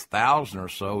 $6,000 or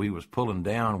so he was pulling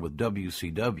down with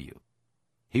WCW.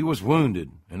 He was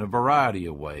wounded in a variety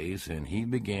of ways, and he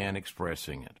began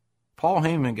expressing it. Paul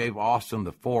Heyman gave Austin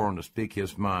the forum to speak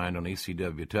his mind on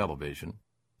ECW television,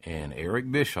 and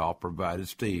Eric Bischoff provided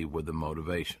Steve with the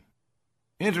motivation.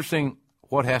 Interesting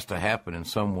what has to happen in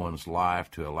someone's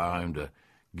life to allow him to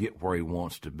get where he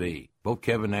wants to be. Both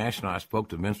Kevin Nash and I spoke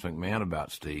to Vince McMahon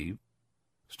about Steve.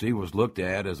 Steve was looked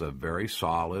at as a very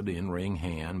solid in-ring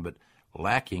hand, but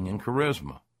lacking in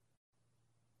charisma.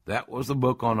 That was the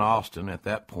book on Austin at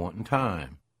that point in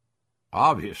time.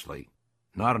 Obviously,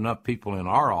 not enough people in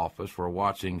our office were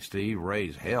watching Steve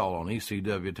raise hell on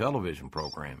ECW television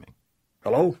programming.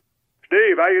 Hello?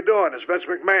 Steve, how you doing? It's Vince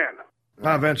McMahon.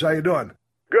 Hi, Vince. How you doing?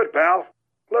 Good, pal.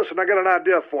 Listen, I got an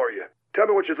idea for you. Tell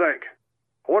me what you think.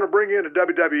 I want to bring you into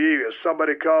WWE as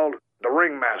somebody called the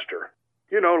Ringmaster.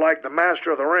 You know, like the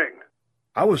master of the ring.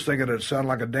 I was thinking it'd sound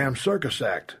like a damn circus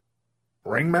act.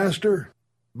 Ringmaster?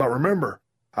 But remember,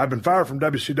 I've been fired from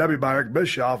WCW by Eric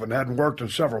Bischoff and hadn't worked in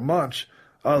several months,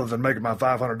 other than making my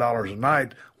 $500 a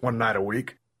night, one night a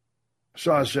week.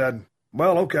 So I said,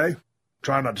 well, okay.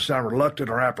 Trying not to sound reluctant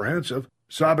or apprehensive,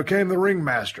 so I became the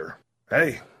Ringmaster.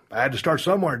 Hey, I had to start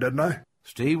somewhere, didn't I?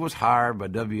 Steve was hired by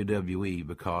WWE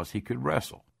because he could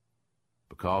wrestle,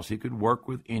 because he could work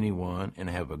with anyone and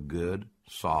have a good,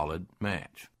 solid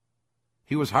match.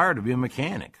 He was hired to be a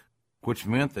mechanic, which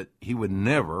meant that he would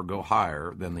never go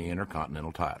higher than the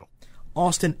Intercontinental title.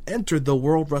 Austin entered the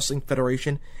World Wrestling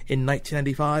Federation in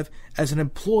 1995 as an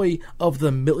employee of the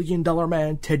 $1 Million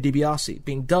Man Ted DiBiase,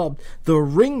 being dubbed the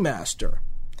Ringmaster.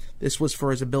 This was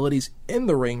for his abilities in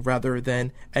the ring rather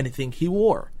than anything he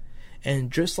wore.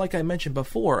 And just like I mentioned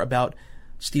before about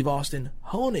Steve Austin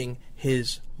honing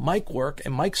his mic work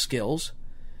and mic skills,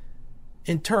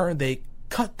 in turn they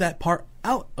cut that part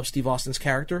out of Steve Austin's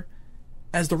character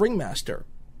as the Ringmaster.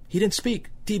 He didn't speak.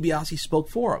 DiBiase spoke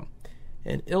for him.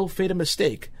 An ill-fated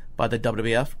mistake by the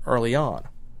WWF early on.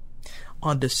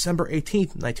 On December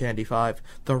 18th, 1995,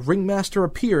 the Ringmaster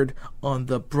appeared on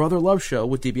the Brother Love Show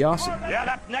with DiBiase. Yeah,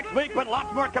 that's next week, but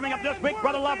lots more coming up this week.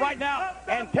 Brother Love right now,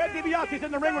 and Ted DiBiase's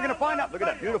in the ring. We're going to find out. Look at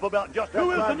that beautiful belt. Just who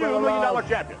is the new $1 Million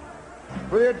champion?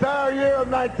 For the entire year of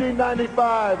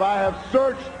 1995, I have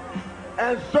searched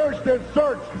and searched and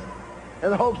searched in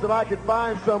the hopes that I could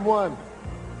find someone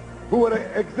who would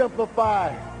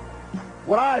exemplify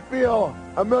what I feel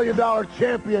a $1 Million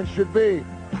champion should be.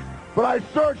 But I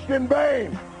searched in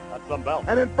vain. That's some belt.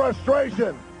 And in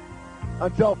frustration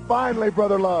until finally,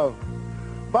 Brother Love,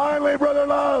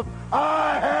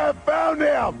 I have found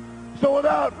him. So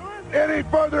without any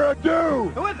further ado,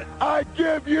 who is it? I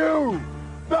give you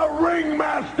the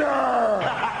Ringmaster.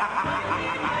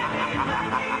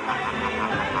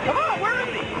 Come on, where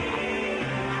is he?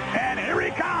 And here he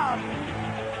comes,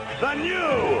 the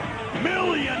new $1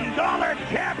 Million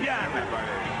champion.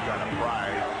 Everybody's got a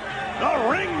prize. The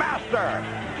Ringmaster.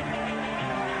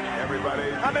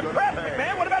 I'm impressed,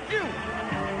 McMahon. What about you?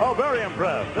 Oh, very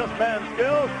impressed. This man's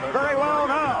skills, very well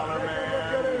known.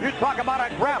 You talk about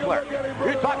a grappler.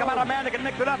 You talk about a man that can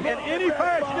mix it up in any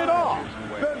fashion at all.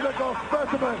 Physical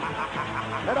specimen.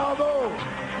 And although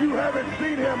you haven't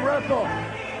seen him wrestle,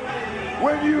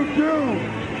 when you do,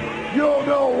 you'll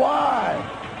know why.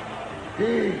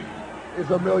 He is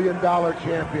a $1 Million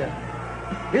champion.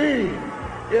 He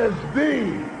is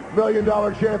the $1 Million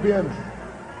champion.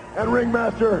 And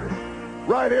Ringmaster,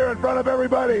 right here in front of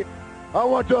everybody, I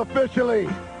want to officially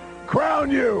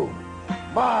crown you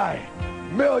my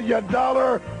 $1 Million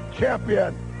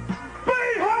champion.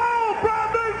 Behold,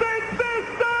 brothers and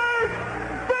sisters!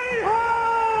 Behold!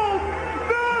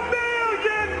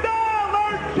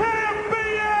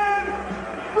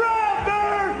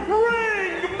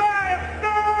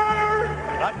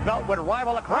 would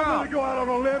rival the I'm crowd. going to go out on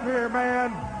a limb here,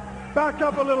 man. Back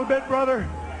up a little bit, brother.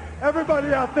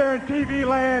 Everybody out there in TV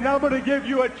land, I'm going to give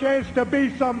you a chance to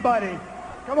be somebody.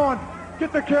 Come on,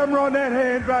 get the camera on that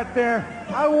hand right there.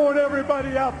 I want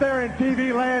everybody out there in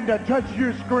TV land to touch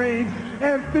your screen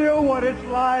and feel what it's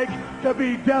like to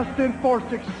be destined for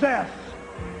success.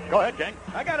 Go ahead, King.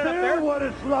 I got it up Feel there. what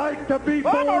it's like to be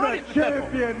Well, I'm born already a successful.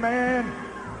 champion, man.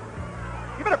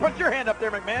 You better put your hand up there,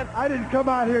 McMahon. I didn't come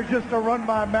out here just to run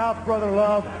my mouth, Brother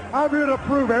Love. I'm here to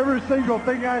prove every single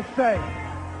thing I say.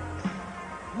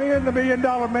 Me and the $1 Million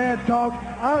Man talk.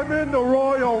 I'm in the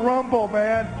Royal Rumble,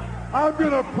 man. I'm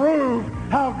going to prove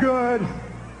how good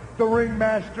the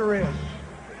ringmaster is.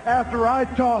 After I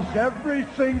toss every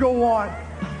single one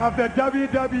of the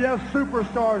WWF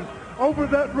superstars over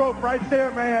that rope right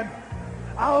there, man,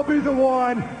 I'll be the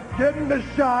one getting the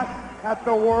shot at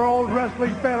the World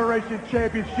Wrestling Federation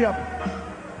Championship.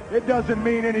 It doesn't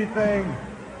mean anything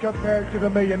compared to the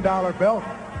 $1 Million Belt,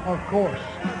 of course.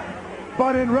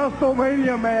 But in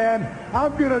WrestleMania, man,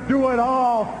 I'm going to do it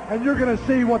all, and you're going to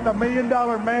see what the $1 Million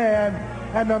Man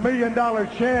and the $1 Million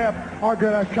Champ are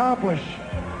going to accomplish.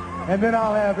 And then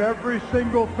I'll have every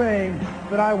single thing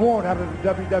that I want out of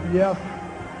the WWF.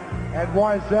 And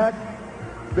why is that?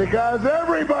 Because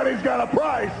everybody's got a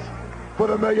price for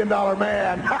the $1 Million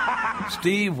Man.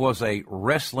 Steve was a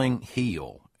wrestling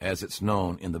heel, as it's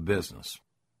known in the business.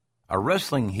 A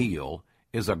wrestling heel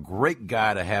is a great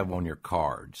guy to have on your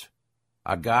cards.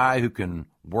 A guy who can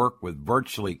work with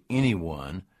virtually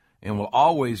anyone and will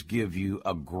always give you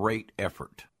a great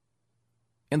effort.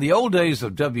 In the old days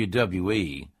of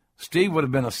WWE, Steve would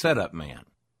have been a setup man.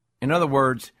 In other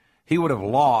words, he would have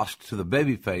lost to the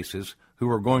babyfaces who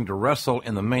were going to wrestle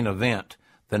in the main event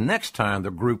the next time the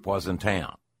group was in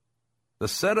town. The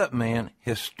setup man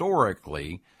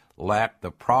historically lacked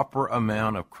the proper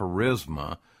amount of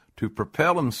charisma to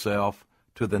propel himself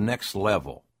to the next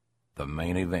level, the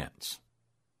main events.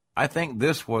 I think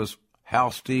this was how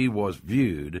Steve was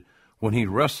viewed when he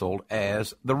wrestled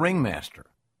as the ringmaster.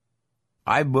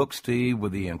 I booked Steve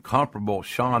with the incomparable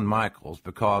Shawn Michaels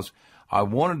because I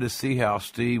wanted to see how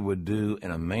Steve would do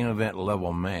in a main event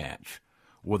level match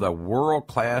with a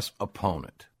world-class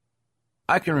opponent.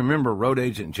 I can remember road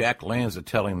agent Jack Lanza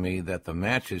telling me that the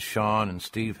matches Shawn and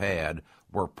Steve had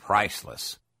were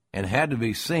priceless and had to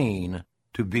be seen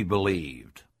to be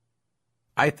believed.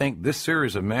 I think this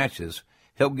series of matches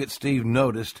helped get Steve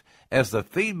noticed as the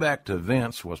feedback to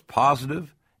Vince was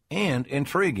positive and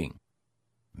intriguing.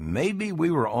 Maybe we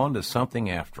were on to something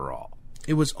after all.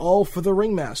 It was all for the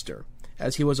ringmaster,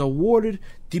 as he was awarded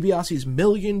DiBiase's $1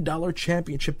 Million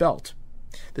Championship belt.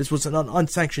 This was an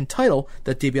unsanctioned title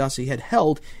that DiBiase had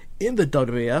held in the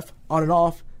WWF on and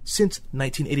off since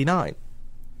 1989.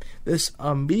 This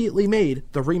immediately made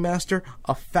the ringmaster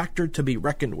a factor to be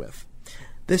reckoned with.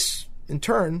 This, in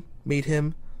turn, made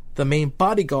him the main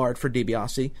bodyguard for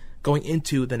DiBiase going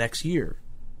into the next year.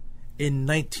 In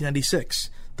 1996,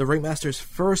 the ringmaster's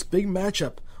first big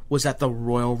matchup was at the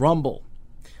Royal Rumble.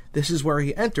 This is where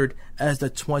he entered as the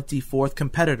 24th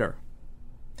competitor.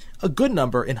 A good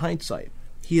number in hindsight.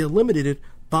 He eliminated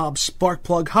Bob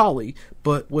Sparkplug Holly,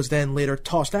 but was then later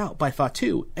tossed out by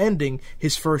Fatu, ending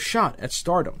his first shot at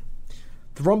stardom.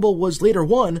 The Rumble was later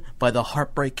won by the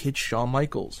Heartbreak Kid Shawn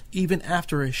Michaels. Even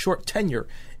after his short tenure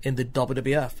in the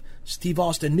WWF, Steve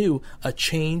Austin knew a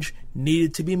change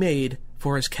needed to be made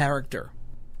for his character,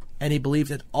 and he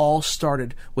believed it all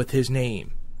started with his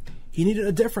name. He needed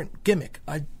a different gimmick,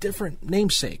 a different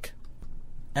namesake,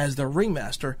 as the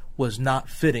ringmaster was not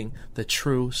fitting the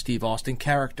true Steve Austin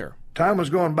character. Time was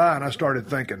going by and I started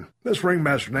thinking, this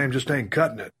ringmaster name just ain't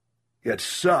cutting it. It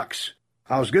sucks.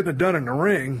 I was getting it done in the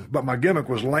ring, but my gimmick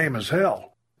was lame as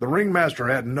hell. The ringmaster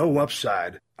had no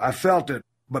upside. I felt it,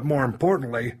 but more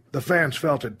importantly, the fans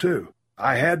felt it too.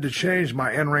 I had to change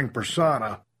my in-ring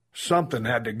persona. Something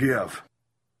had to give.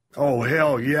 Oh,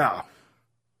 hell yeah.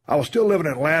 I was still living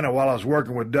in Atlanta while I was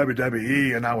working with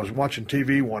WWE, and I was watching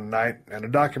TV one night, and a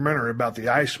documentary about the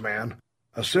Iceman,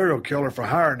 a serial killer for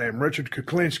hire named Richard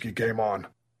Kuklinski, came on.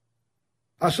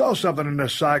 I saw something in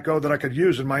this psycho that I could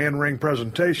use in my in-ring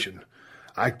presentation.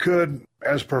 I could,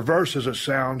 as perverse as it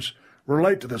sounds,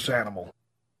 relate to this animal.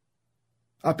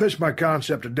 I pitched my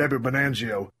concept to Debbie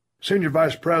Bonanzio, Senior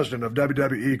Vice President of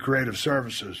WWE Creative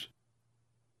Services.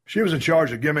 She was in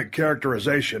charge of gimmick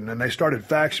characterization, and they started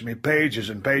faxing me pages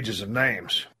and pages of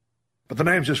names. But the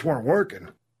names just weren't working.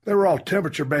 They were all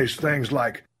temperature-based things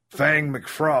like Fang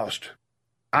McFrost,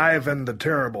 Ivan the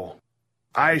Terrible,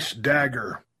 Ice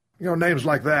Dagger, names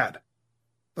like that.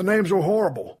 The names were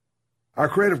horrible. Our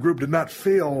creative group did not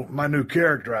feel my new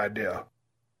character idea.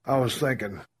 I was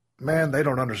thinking, Man, they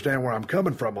don't understand where I'm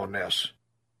coming from on this.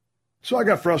 So I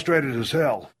got frustrated as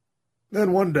hell.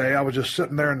 Then one day I was just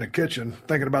sitting there in the kitchen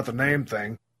thinking about the name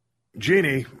thing.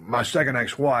 Jeannie, my second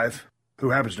ex-wife,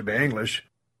 who happens to be English,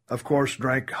 of course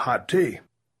drank hot tea.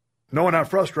 Knowing how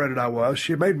frustrated I was,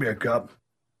 she made me a cup.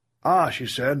 "Ah," she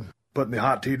said, putting the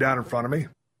hot tea down in front of me.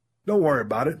 "Don't worry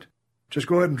about it. Just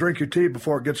go ahead and drink your tea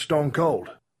before it gets stone cold."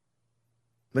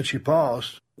 Then she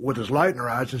paused, with his light in her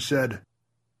eyes, and said,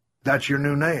 "That's your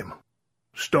new name,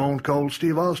 Stone Cold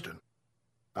Steve Austin."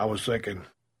 I was thinking,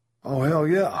 oh, hell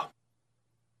yeah.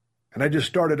 And they just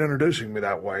started introducing me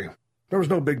that way. There was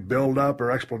no big build-up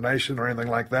or explanation or anything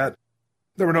like that.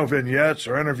 There were no vignettes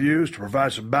or interviews to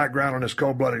provide some background on this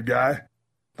cold-blooded guy.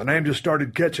 The name just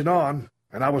started catching on,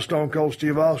 and I was Stone Cold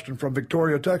Steve Austin from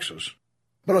Victoria, Texas.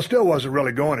 But I still wasn't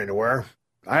really going anywhere.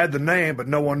 I had the name, but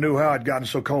no one knew how I'd gotten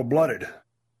so cold-blooded.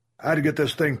 I had to get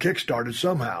this thing kick-started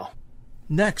somehow.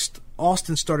 Next,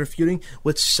 Austin started feuding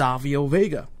with Savio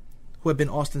Vega, who had been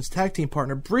Austin's tag team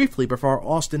partner briefly before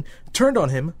Austin turned on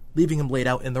him, leaving him laid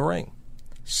out in the ring.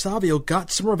 Savio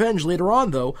got some revenge later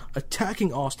on, though,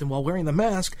 attacking Austin while wearing the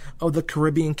mask of the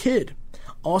Caribbean Kid.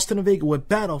 Austin and Vega would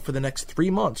battle for the next 3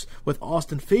 months, with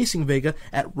Austin facing Vega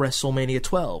at WrestleMania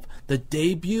 12, the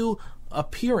debut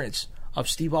appearance of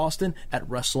Steve Austin at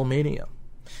WrestleMania.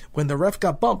 When the ref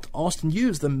got bumped, Austin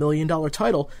used the $1 million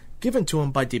title given to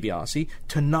him by DiBiase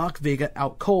to knock Vega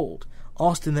out cold.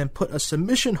 Austin then put a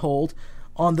submission hold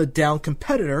on the down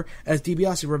competitor as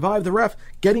DiBiase revived the ref,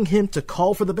 getting him to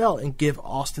call for the bell and give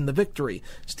Austin the victory.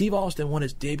 Steve Austin won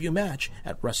his debut match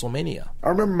at WrestleMania. I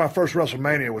remember my first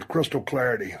WrestleMania with crystal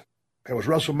clarity. It was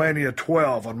WrestleMania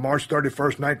 12 on March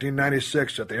 31st,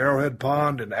 1996 at the Arrowhead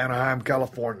Pond in Anaheim,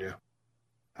 California.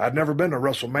 I'd never been to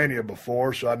WrestleMania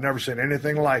before, so I'd never seen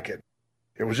anything like it.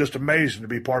 It was just amazing to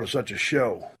be part of such a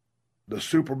show. The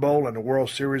Super Bowl and the World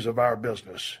Series of our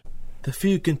business. The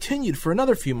feud continued for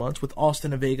another few months, with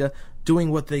Austin and Vega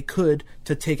doing what they could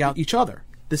to take out each other.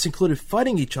 This included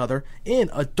fighting each other in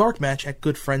a dark match at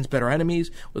Good Friends, Better Enemies,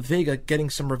 with Vega getting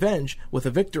some revenge with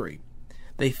a victory.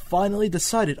 They finally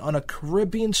decided on a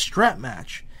Caribbean strap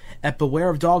match at Beware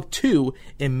of Dog 2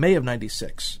 in May of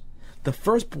 '96. The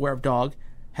first Beware of Dog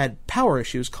had power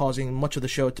issues, causing much of the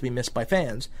show to be missed by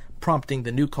fans, prompting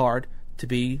the new card to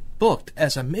be booked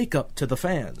as a makeup to the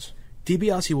fans.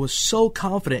 DiBiase was so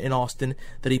confident in Austin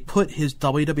that he put his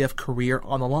WWF career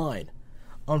on the line.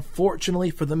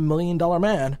 Unfortunately for the $1 million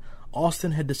man,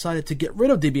 Austin had decided to get rid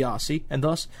of DiBiase, and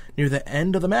thus, near the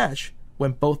end of the match,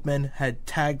 when both men had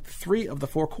tagged 3 of the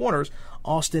 4 corners,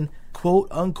 Austin,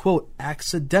 quote-unquote,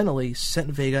 accidentally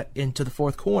sent Vega into the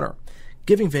 4th corner,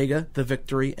 giving Vega the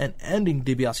victory and ending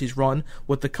DiBiase's run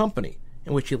with the company,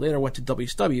 in which he later went to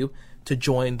WCW to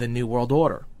join the New World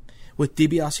Order. With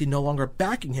DiBiase no longer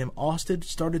backing him, Austin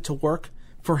started to work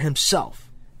for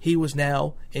himself. He was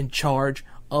now in charge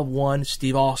of one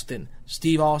Steve Austin.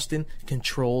 Steve Austin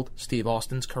controlled Steve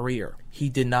Austin's career. He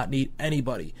did not need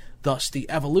anybody, thus the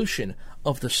evolution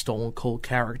of the Stone Cold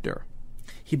character.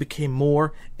 He became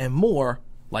more and more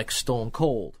like Stone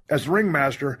Cold. As the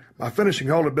ringmaster, my finishing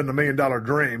hold had been the $1 Million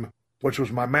Dream, which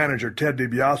was my manager Ted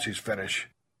DiBiase's finish,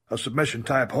 a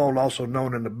submission-type hold also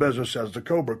known in the business as the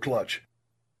Cobra Clutch.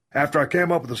 After I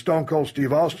came up with the Stone Cold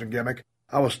Steve Austin gimmick,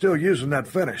 I was still using that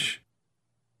finish.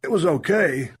 It was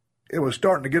okay. It was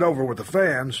starting to get over with the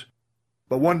fans.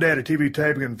 But one day at a TV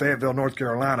taping in Fayetteville, North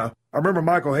Carolina, I remember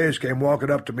Michael Hayes came walking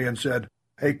up to me and said,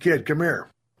 "Hey, kid, come here.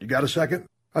 You got a second?"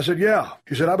 I said, "Yeah."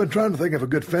 He said, "I've been trying to think of a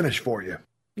good finish for you.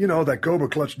 You know, that Cobra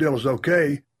Clutch deal is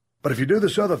okay, but if you do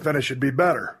this other finish, it'd be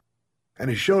better." And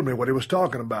he showed me what he was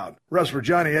talking about. Wrestler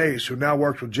Johnny Ace, who now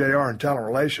works with JR in talent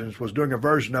relations, was doing a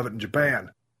version of it in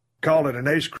Japan. Called it an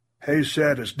Ace. Hayes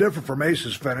said it's different from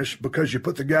Ace's finish because you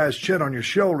put the guy's chin on your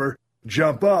shoulder,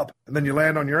 jump up, and then you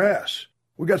land on your ass.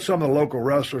 We got some of the local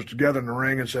wrestlers together in the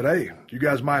ring and said, "Hey, you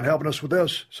guys mind helping us with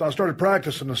this?" So I started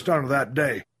practicing the stunner that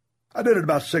day. I did it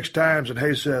about 6 times, and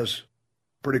Hayes says,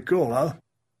 "Pretty cool, huh?"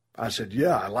 I said,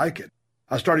 "Yeah, I like it."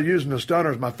 I started using the stunner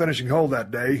as my finishing hold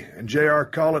that day, and JR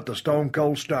called it the Stone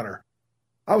Cold Stunner.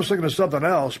 I was thinking of something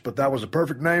else, but that was a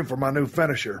perfect name for my new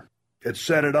finisher. It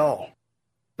said it all.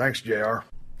 Thanks, JR.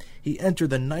 He entered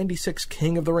the '96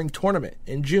 King of the Ring tournament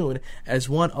in June as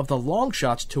one of the long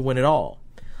shots to win it all.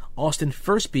 Austin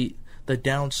first beat the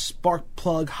down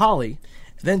Sparkplug Holly,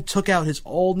 then took out his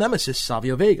old nemesis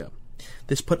Savio Vega.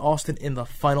 This put Austin in the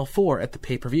Final 4 at the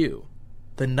pay-per-view.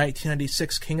 The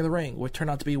 1996 King of the Ring would turn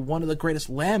out to be one of the greatest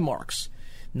landmarks,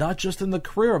 not just in the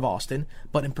career of Austin,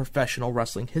 but in professional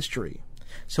wrestling history.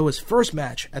 So his first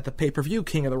match at the pay-per-view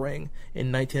King of the Ring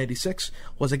in 1986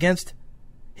 was against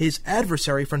his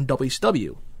adversary from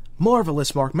WCW,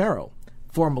 Marvelous Mark Merrow,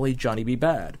 formerly Johnny B.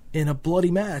 Bad. In a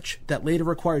bloody match that later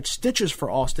required stitches for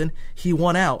Austin, he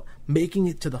won out, making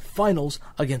it to the finals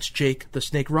against Jake the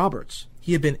Snake Roberts.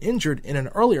 He had been injured in an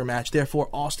earlier match, therefore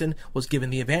Austin was given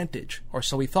the advantage, or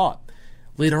so he thought.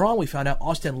 Later on, we found out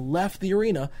Austin left the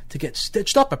arena to get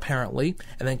stitched up, apparently,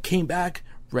 and then came back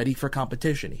ready for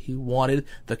competition. He wanted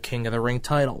the King of the Ring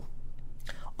title.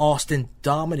 Austin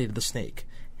dominated the Snake,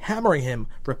 hammering him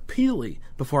repeatedly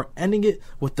before ending it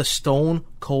with the Stone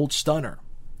Cold Stunner.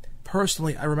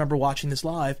 Personally, I remember watching this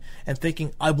live and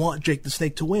thinking, I want Jake the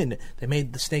Snake to win. They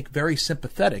made the Snake very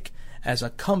sympathetic as a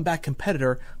comeback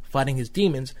competitor fighting his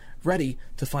demons, ready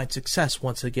to find success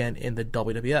once again in the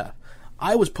WWF.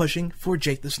 I was pushing for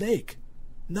Jake the Snake.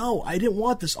 No, I didn't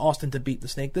want this Austin to beat the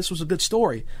Snake. This was a good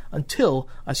story until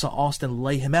I saw Austin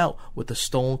lay him out with the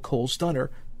Stone Cold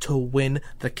Stunner to win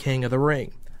the King of the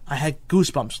Ring. I had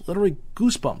goosebumps, literally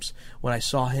goosebumps, when I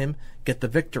saw him get the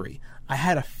victory. I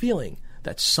had a feeling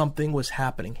that something was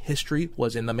happening. History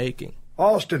was in the making.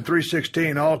 Austin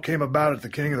 316 all came about at the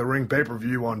King of the Ring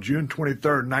pay-per-view on June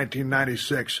 23,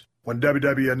 1996, when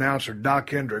WWE announcer Doc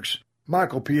Hendricks,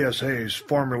 Michael P.S. Hayes,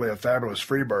 formerly a Fabulous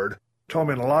Freebird, told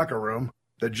me in the locker room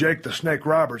that Jake the Snake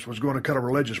Roberts was going to cut a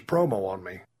religious promo on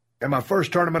me. In my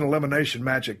first tournament elimination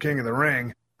match at King of the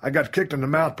Ring, I got kicked in the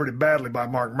mouth pretty badly by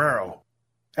Mark Merrow.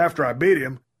 After I beat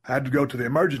him, I had to go to the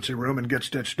emergency room and get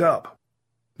stitched up.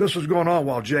 This was going on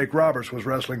while Jake Roberts was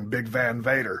wrestling Big Van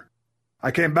Vader.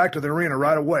 I came back to the arena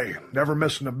right away, never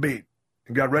missing a beat,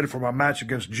 and got ready for my match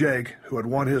against Jake, who had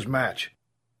won his match.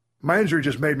 My injury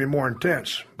just made me more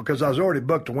intense, because I was already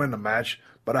booked to win the match,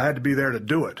 but I had to be there to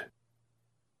do it.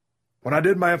 When I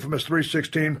did my infamous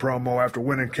 316 promo after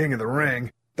winning King of the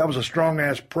Ring, that was a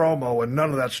strong-ass promo, and none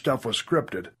of that stuff was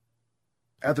scripted.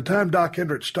 At the time Doc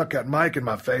Hendricks stuck that mic in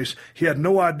my face, he had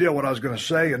no idea what I was going to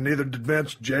say, and neither did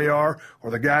Vince, JR, or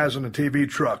the guys in the TV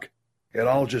truck. It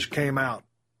all just came out.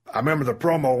 I remember the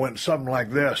promo went something like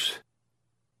this.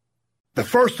 The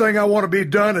first thing I want to be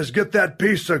done is get that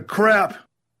piece of crap,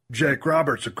 Jake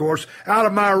Roberts, of course, out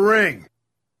of my ring.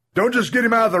 Don't just get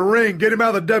him out of the ring, get him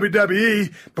out of the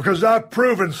WWE, because I've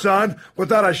proven, son,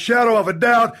 without a shadow of a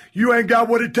doubt, you ain't got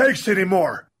what it takes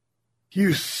anymore.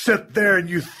 You sit there and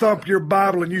you thump your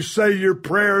Bible and you say your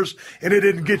prayers, and it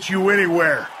didn't get you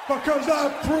anywhere. Because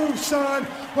I've proved, son,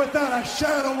 without a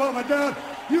shadow of a doubt,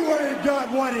 you ain't got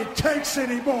what it takes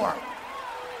anymore.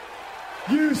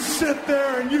 You sit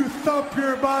there and you thump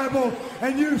your Bible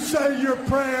and you say your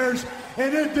prayers,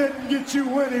 and it didn't get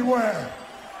you anywhere.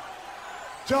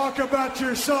 Talk about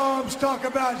your Psalms, talk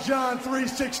about John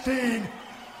 3:16.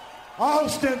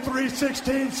 Austin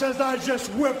 3:16 says, I just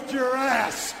whipped your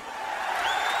ass.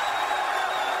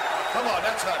 Come on,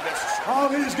 that's not necessary. All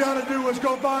he's got to do is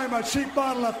go buy him a cheap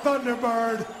bottle of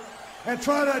Thunderbird and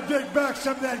try to dig back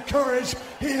some of that courage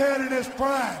he had in his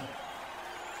prime.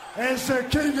 As the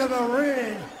King of the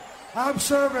Ring, I'm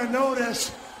serving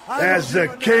notice. As the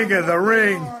King of the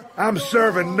Ring, I'm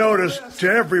serving notice to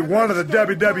every one of the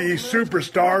WWE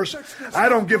superstars. I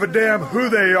don't give a damn who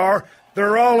they are.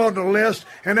 They're all on the list,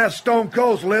 and that's Stone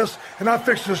Cold's list, and I'm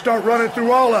fixing to start running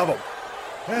through all of them.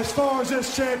 As far as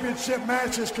this championship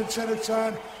match is considered,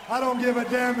 son, I don't give a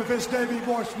damn if it's Davey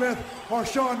Boy Smith or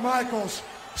Shawn Michaels.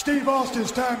 Steve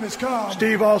Austin's time has come.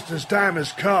 Steve Austin's time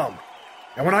has come.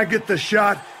 And when I get the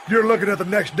shot, you're looking at the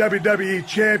next WWE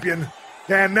champion.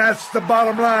 And that's the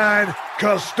bottom line,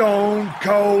 because Stone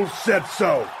Cold said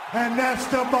so. And that's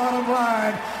the bottom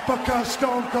line, because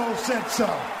Stone Cold said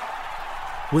so.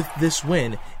 With this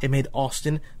win, it made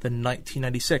Austin the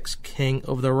 1996 King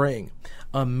of the Ring,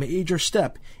 a major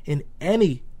step in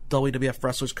any WWF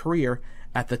wrestler's career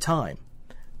at the time.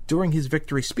 During his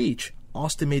victory speech,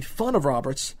 Austin made fun of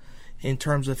Roberts in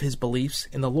terms of his beliefs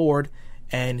in the Lord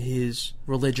and his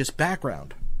religious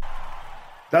background.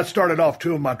 That started off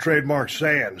two of my trademark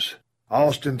sayings,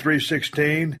 Austin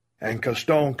 3:16 and 'cause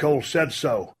Stone Cold said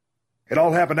so. It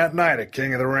all happened that night at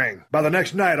King of the Ring. By the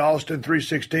next night, Austin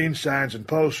 3:16 signs and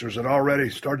posters had already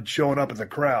started showing up in the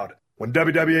crowd. When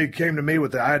WWE came to me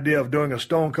with the idea of doing a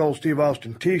Stone Cold Steve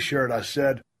Austin t-shirt, I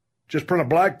said, just print a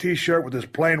black t-shirt with this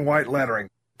plain white lettering.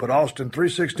 Put Austin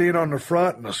 3:16 on the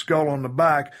front and a skull on the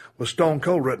back with Stone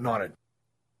Cold written on it.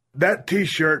 That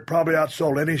t-shirt probably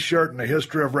outsold any shirt in the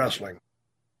history of wrestling.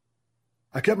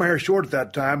 I kept my hair short at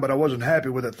that time, but I wasn't happy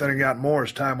with it thinning out more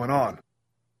as time went on.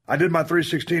 I did my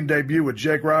 3:16 debut with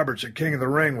Jake Roberts at King of the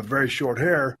Ring with very short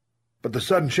hair, but the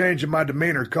sudden change in my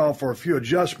demeanor called for a few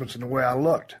adjustments in the way I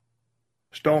looked.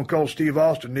 Stone Cold Steve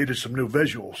Austin needed some new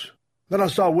visuals. Then I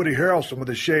saw Woody Harrelson with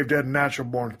his shaved head and Natural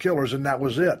Born Killers, and that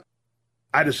was it.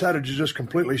 I decided to just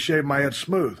completely shave my head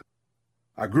smooth.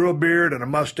 I grew a beard and a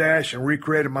mustache and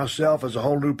recreated myself as a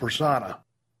whole new persona.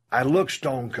 I looked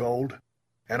stone cold,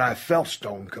 and I felt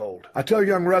stone cold. I tell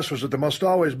young wrestlers that they must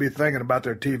always be thinking about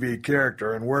their TV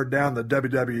character and wear down the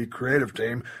WWE creative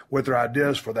team with their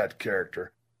ideas for that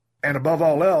character. And above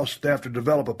all else, they have to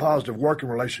develop a positive working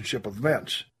relationship with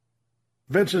Vince.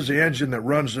 Vince is the engine that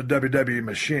runs the WWE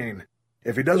machine.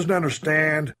 If he doesn't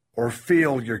understand or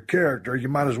feel your character, you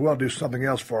might as well do something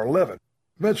else for a living.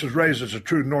 Vince was raised as a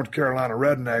true North Carolina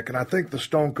redneck, and I think the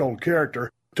Stone Cold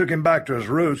character took him back to his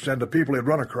roots and the people he'd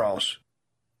run across.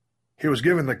 He was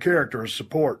giving the character his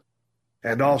support,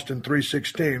 and Austin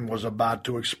 3:16 was about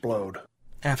to explode.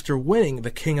 After winning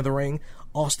the King of the Ring,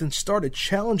 Austin started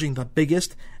challenging the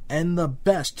biggest and the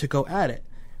best to go at it,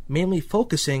 mainly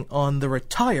focusing on the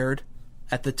retired,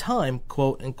 at the time,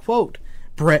 quote-unquote,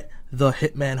 Bret the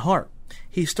Hitman Hart.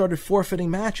 He started forfeiting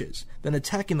matches, then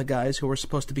attacking the guys who were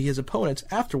supposed to be his opponents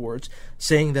afterwards,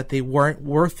 saying that they weren't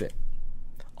worth it.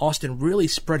 Austin really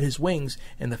spread his wings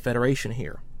in the Federation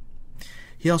here.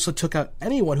 He also took out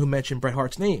anyone who mentioned Bret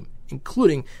Hart's name,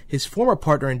 including his former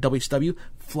partner in WCW,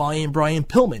 Flying Brian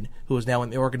Pillman, who is now in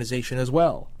the organization as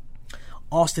well.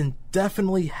 Austin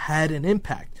definitely had an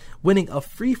impact, winning a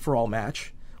free-for-all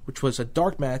match, which was a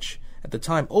dark match at the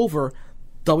time, over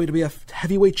WWF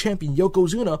heavyweight champion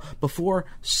Yokozuna before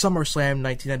SummerSlam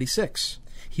 1996.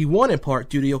 He won in part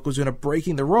due to Yokozuna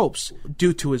breaking the ropes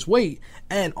due to his weight,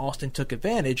 and Austin took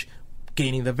advantage,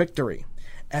 gaining the victory.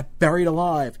 At Buried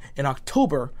Alive in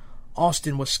October,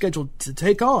 Austin was scheduled to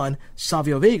take on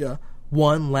Savio Vega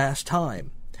one last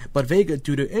time. But Vega,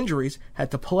 due to injuries,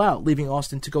 had to pull out, leaving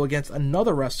Austin to go against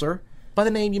another wrestler by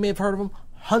the name, you may have heard of him,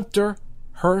 Hunter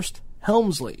Hearst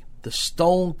Helmsley. The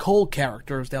Stone Cold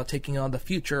character is now taking on the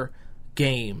future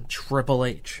Game Triple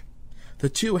H. The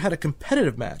two had a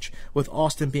competitive match, with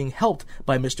Austin being helped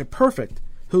by Mr. Perfect,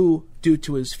 who, due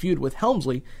to his feud with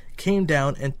Helmsley, came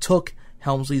down and took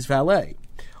Helmsley's valet.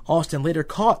 Austin later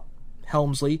caught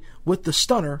Helmsley with the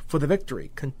stunner for the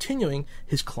victory, continuing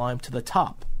his climb to the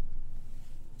top.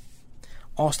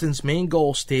 Austin's main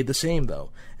goal stayed the same, though,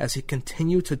 as he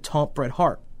continued to taunt Bret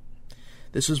Hart.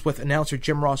 This was with announcer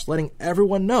Jim Ross letting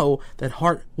everyone know that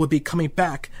Hart would be coming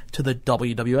back to the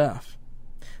WWF.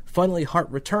 Finally, Hart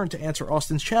returned to answer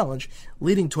Austin's challenge,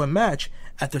 leading to a match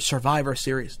at the Survivor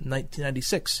Series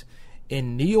 1996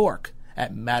 in New York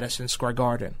at Madison Square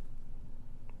Garden.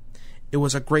 It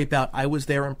was a great bout. I was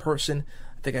there in person.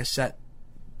 I think I sat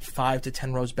 5 to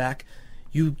 10 rows back.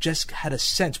 You just had a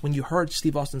sense when you heard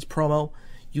Steve Austin's promo,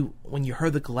 when you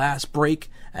heard the glass break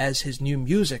as his new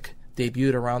music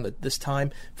debuted around this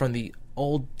time, from the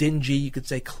old dingy, you could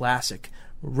say classic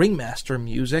Ringmaster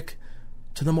music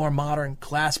to the more modern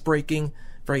glass-breaking,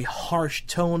 very harsh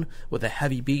tone with a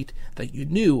heavy beat, that you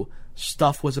knew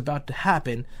stuff was about to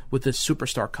happen with this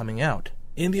superstar coming out.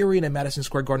 In the arena at Madison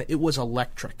Square Garden, it was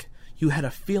electric. You had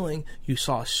a feeling you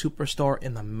saw a superstar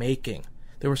in the making.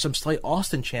 There were some slight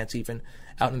Austin chants even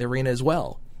out in the arena as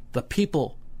well. The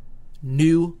people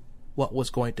knew what was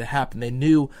going to happen. They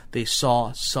knew they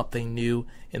saw something new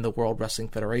in the World Wrestling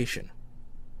Federation.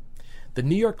 The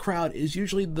New York crowd is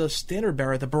usually the standard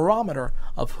bearer, the barometer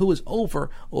of who is over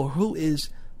or who is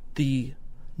the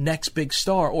next big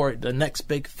star or the next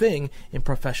big thing in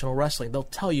professional wrestling. They'll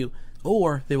tell you,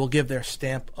 or they will give their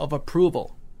stamp of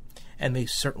approval. And they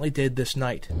certainly did this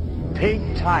night.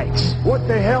 Pink tights. What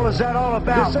the hell is that all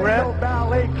about, this Brett? This ain't no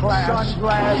ballet class.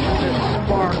 Sunglasses and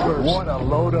sparklers. What a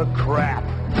load of crap.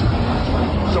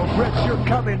 So, Brett, you're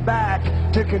coming back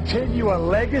to continue a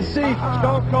legacy?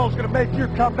 Stone Cold's going to make your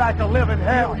comeback a living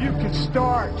hell. You can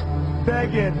start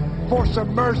begging for some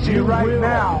mercy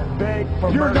now. Beg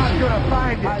for mercy. You're not going to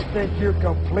find it. I think you're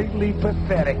completely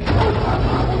pathetic.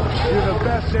 You're the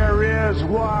best there is,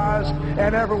 was,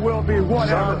 and ever will be,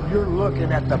 whatever. Son, you're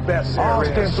looking at the best there is.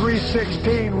 Austin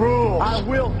 3:16 rules. I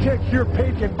will kick your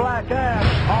pink and black ass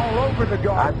all over the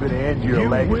garden. I'm going to end your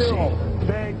legacy. You will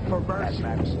beg for mercy.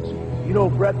 You know,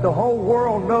 Brett, the whole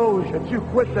world knows that you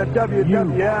quit the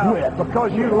WWF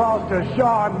because you lost to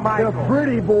Shawn Michaels. The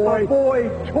pretty boy, boy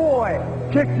toy,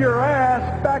 kicked your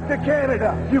ass back to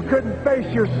Canada. You couldn't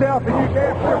face yourself, and you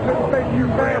damn sure couldn't face you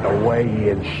ran away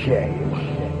in shame.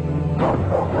 You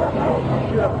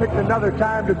should have picked another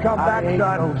time to come back, son.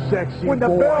 No sexy when the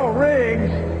boy. Bell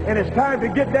rings and it's time to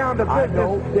get down to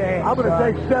business, I'm going to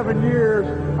take 7 years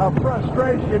of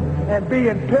frustration and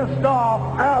being pissed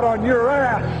off out on your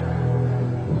ass.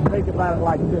 Think about it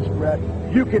like this, Brett.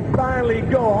 You can finally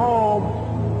go home,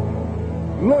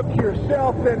 look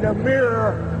yourself in the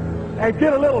mirror, and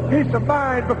get a little peace of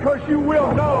mind, because you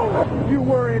will know you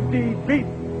were indeed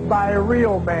beaten by a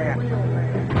real man.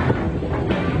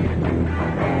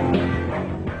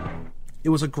 It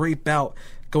was a great bout,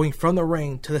 going from the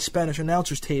ring to the Spanish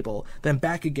announcer's table, then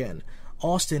back again.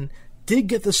 Austin did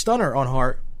get the stunner on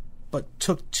Hart, but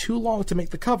took too long to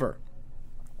make the cover.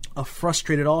 A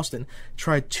frustrated Austin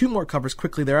tried 2 more covers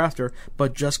quickly thereafter,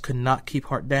 but just could not keep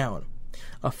Hart down.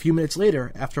 A few minutes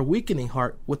later, after weakening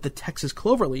Hart with the Texas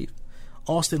Cloverleaf,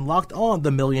 Austin locked on the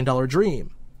 $1 Million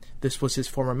Dream. This was his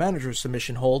former manager's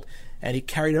submission hold, and he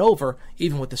carried it over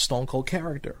even with the Stone Cold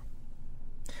character.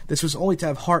 This was only to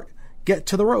have Hart get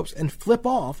to the ropes and flip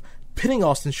off, pinning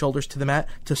Austin's shoulders to the mat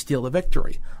to steal the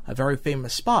victory. A very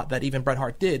famous spot that even Bret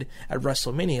Hart did at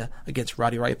WrestleMania against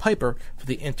Roddy Roddy Piper for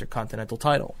the Intercontinental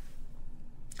title.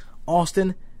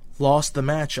 Austin lost the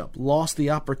matchup, lost the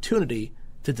opportunity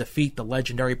to defeat the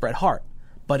legendary Bret Hart.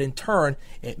 But in turn,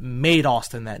 it made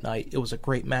Austin that night. It was a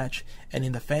great match, and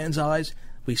in the fans' eyes,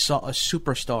 we saw a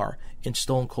superstar in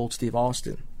Stone Cold Steve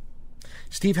Austin.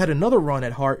 Steve had another run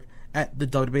at Hart at the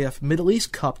WWF Middle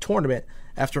East Cup tournament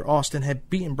after Austin had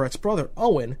beaten Bret's brother,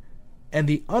 Owen, and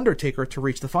The Undertaker to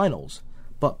reach the finals.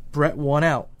 But Bret won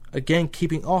out, again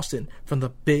keeping Austin from the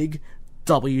big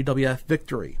WWF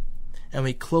victory. And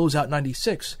we close out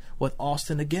 96 with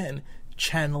Austin again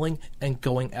channeling and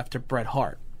going after Bret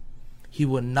Hart. He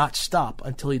would not stop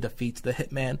until he defeats the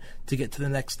Hitman to get to the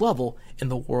next level in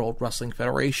the World Wrestling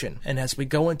Federation. And as we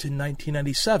go into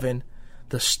 1997,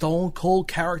 the Stone Cold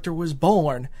character was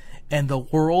born, and the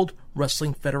World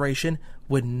Wrestling Federation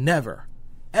would never,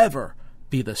 ever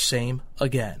be the same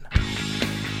again.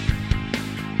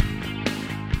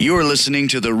 You're listening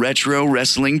to the Retro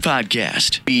Wrestling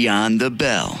Podcast, Beyond the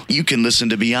Bell. You can listen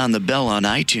to Beyond the Bell on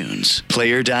iTunes,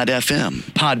 Player.fm,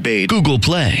 Podbay, Google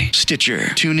Play, Stitcher,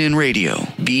 TuneIn Radio,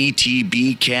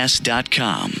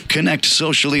 BTBcast.com. Connect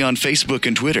socially on Facebook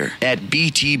and Twitter at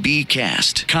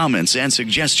BTBcast. Comments and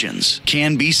suggestions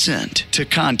can be sent to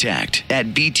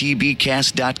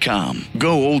contact@BTBcast.com.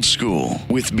 Go old school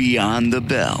with Beyond the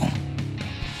Bell.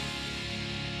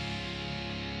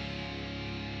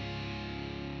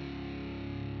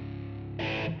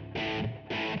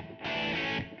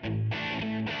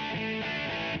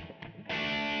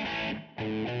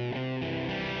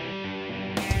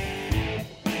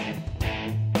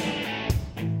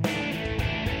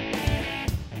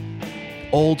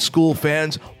 Old school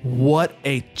fans, what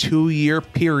a 2-year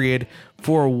period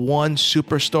for one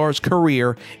superstar's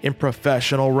career in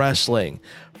professional wrestling.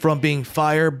 From being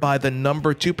fired by the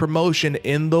number 2 promotion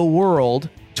in the world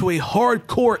to a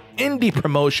hardcore indie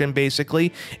promotion,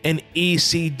 basically, in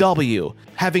ECW.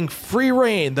 Having free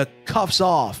reign, the cuffs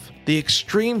off, the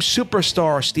extreme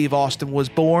superstar Steve Austin was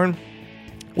born,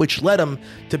 which led him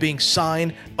to being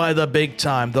signed by the big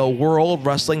time, the World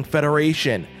Wrestling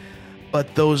Federation.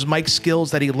 But those mic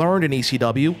skills that he learned in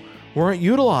ECW weren't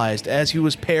utilized, as he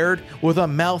was paired with a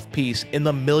mouthpiece in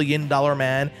the $1 Million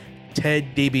Man,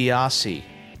 Ted DiBiase.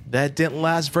 That didn't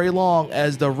last very long,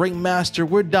 as the ringmaster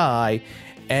would die,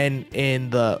 and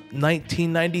in the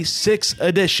 1996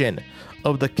 edition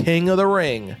of the King of the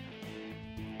Ring,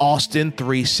 Austin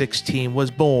 3:16 was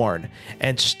born,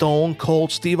 and Stone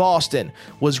Cold Steve Austin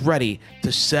was ready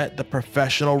to set the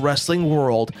professional wrestling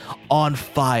world on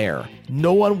fire.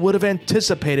 No one would have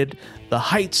anticipated the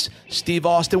heights Steve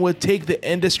Austin would take the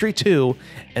industry to,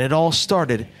 and it all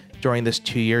started during this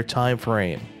 2-year time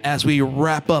frame. As we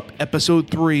wrap up episode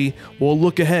 3, we'll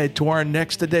look ahead to our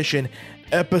next edition,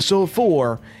 episode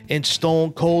 4, in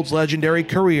Stone Cold's legendary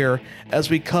career,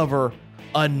 as we cover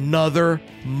another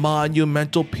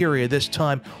monumental period, this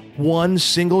time one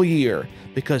single year,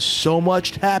 because so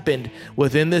much happened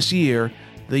within this year,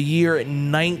 the year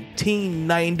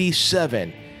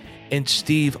 1997, in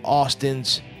Steve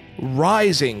Austin's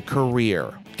rising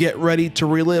career. Get ready to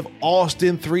relive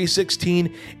Austin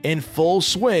 3:16 in full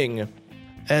swing,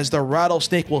 as the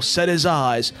Rattlesnake will set his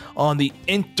eyes on the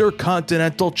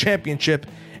Intercontinental Championship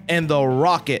and the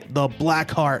Rocket, the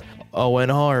Blackheart, Owen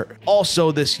Hart.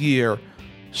 Also this year,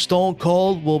 Stone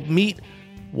Cold will meet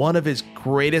one of his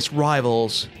greatest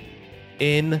rivals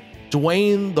in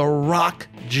Dwayne "The Rock"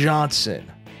 Johnson.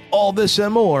 All this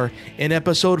and more in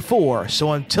episode 4.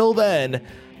 So until then,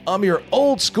 I'm your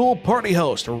old school party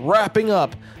host, wrapping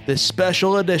up this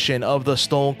special edition of the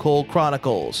Stone Cold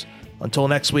Chronicles. Until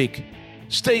next week,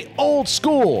 stay old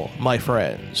school, my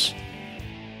friends.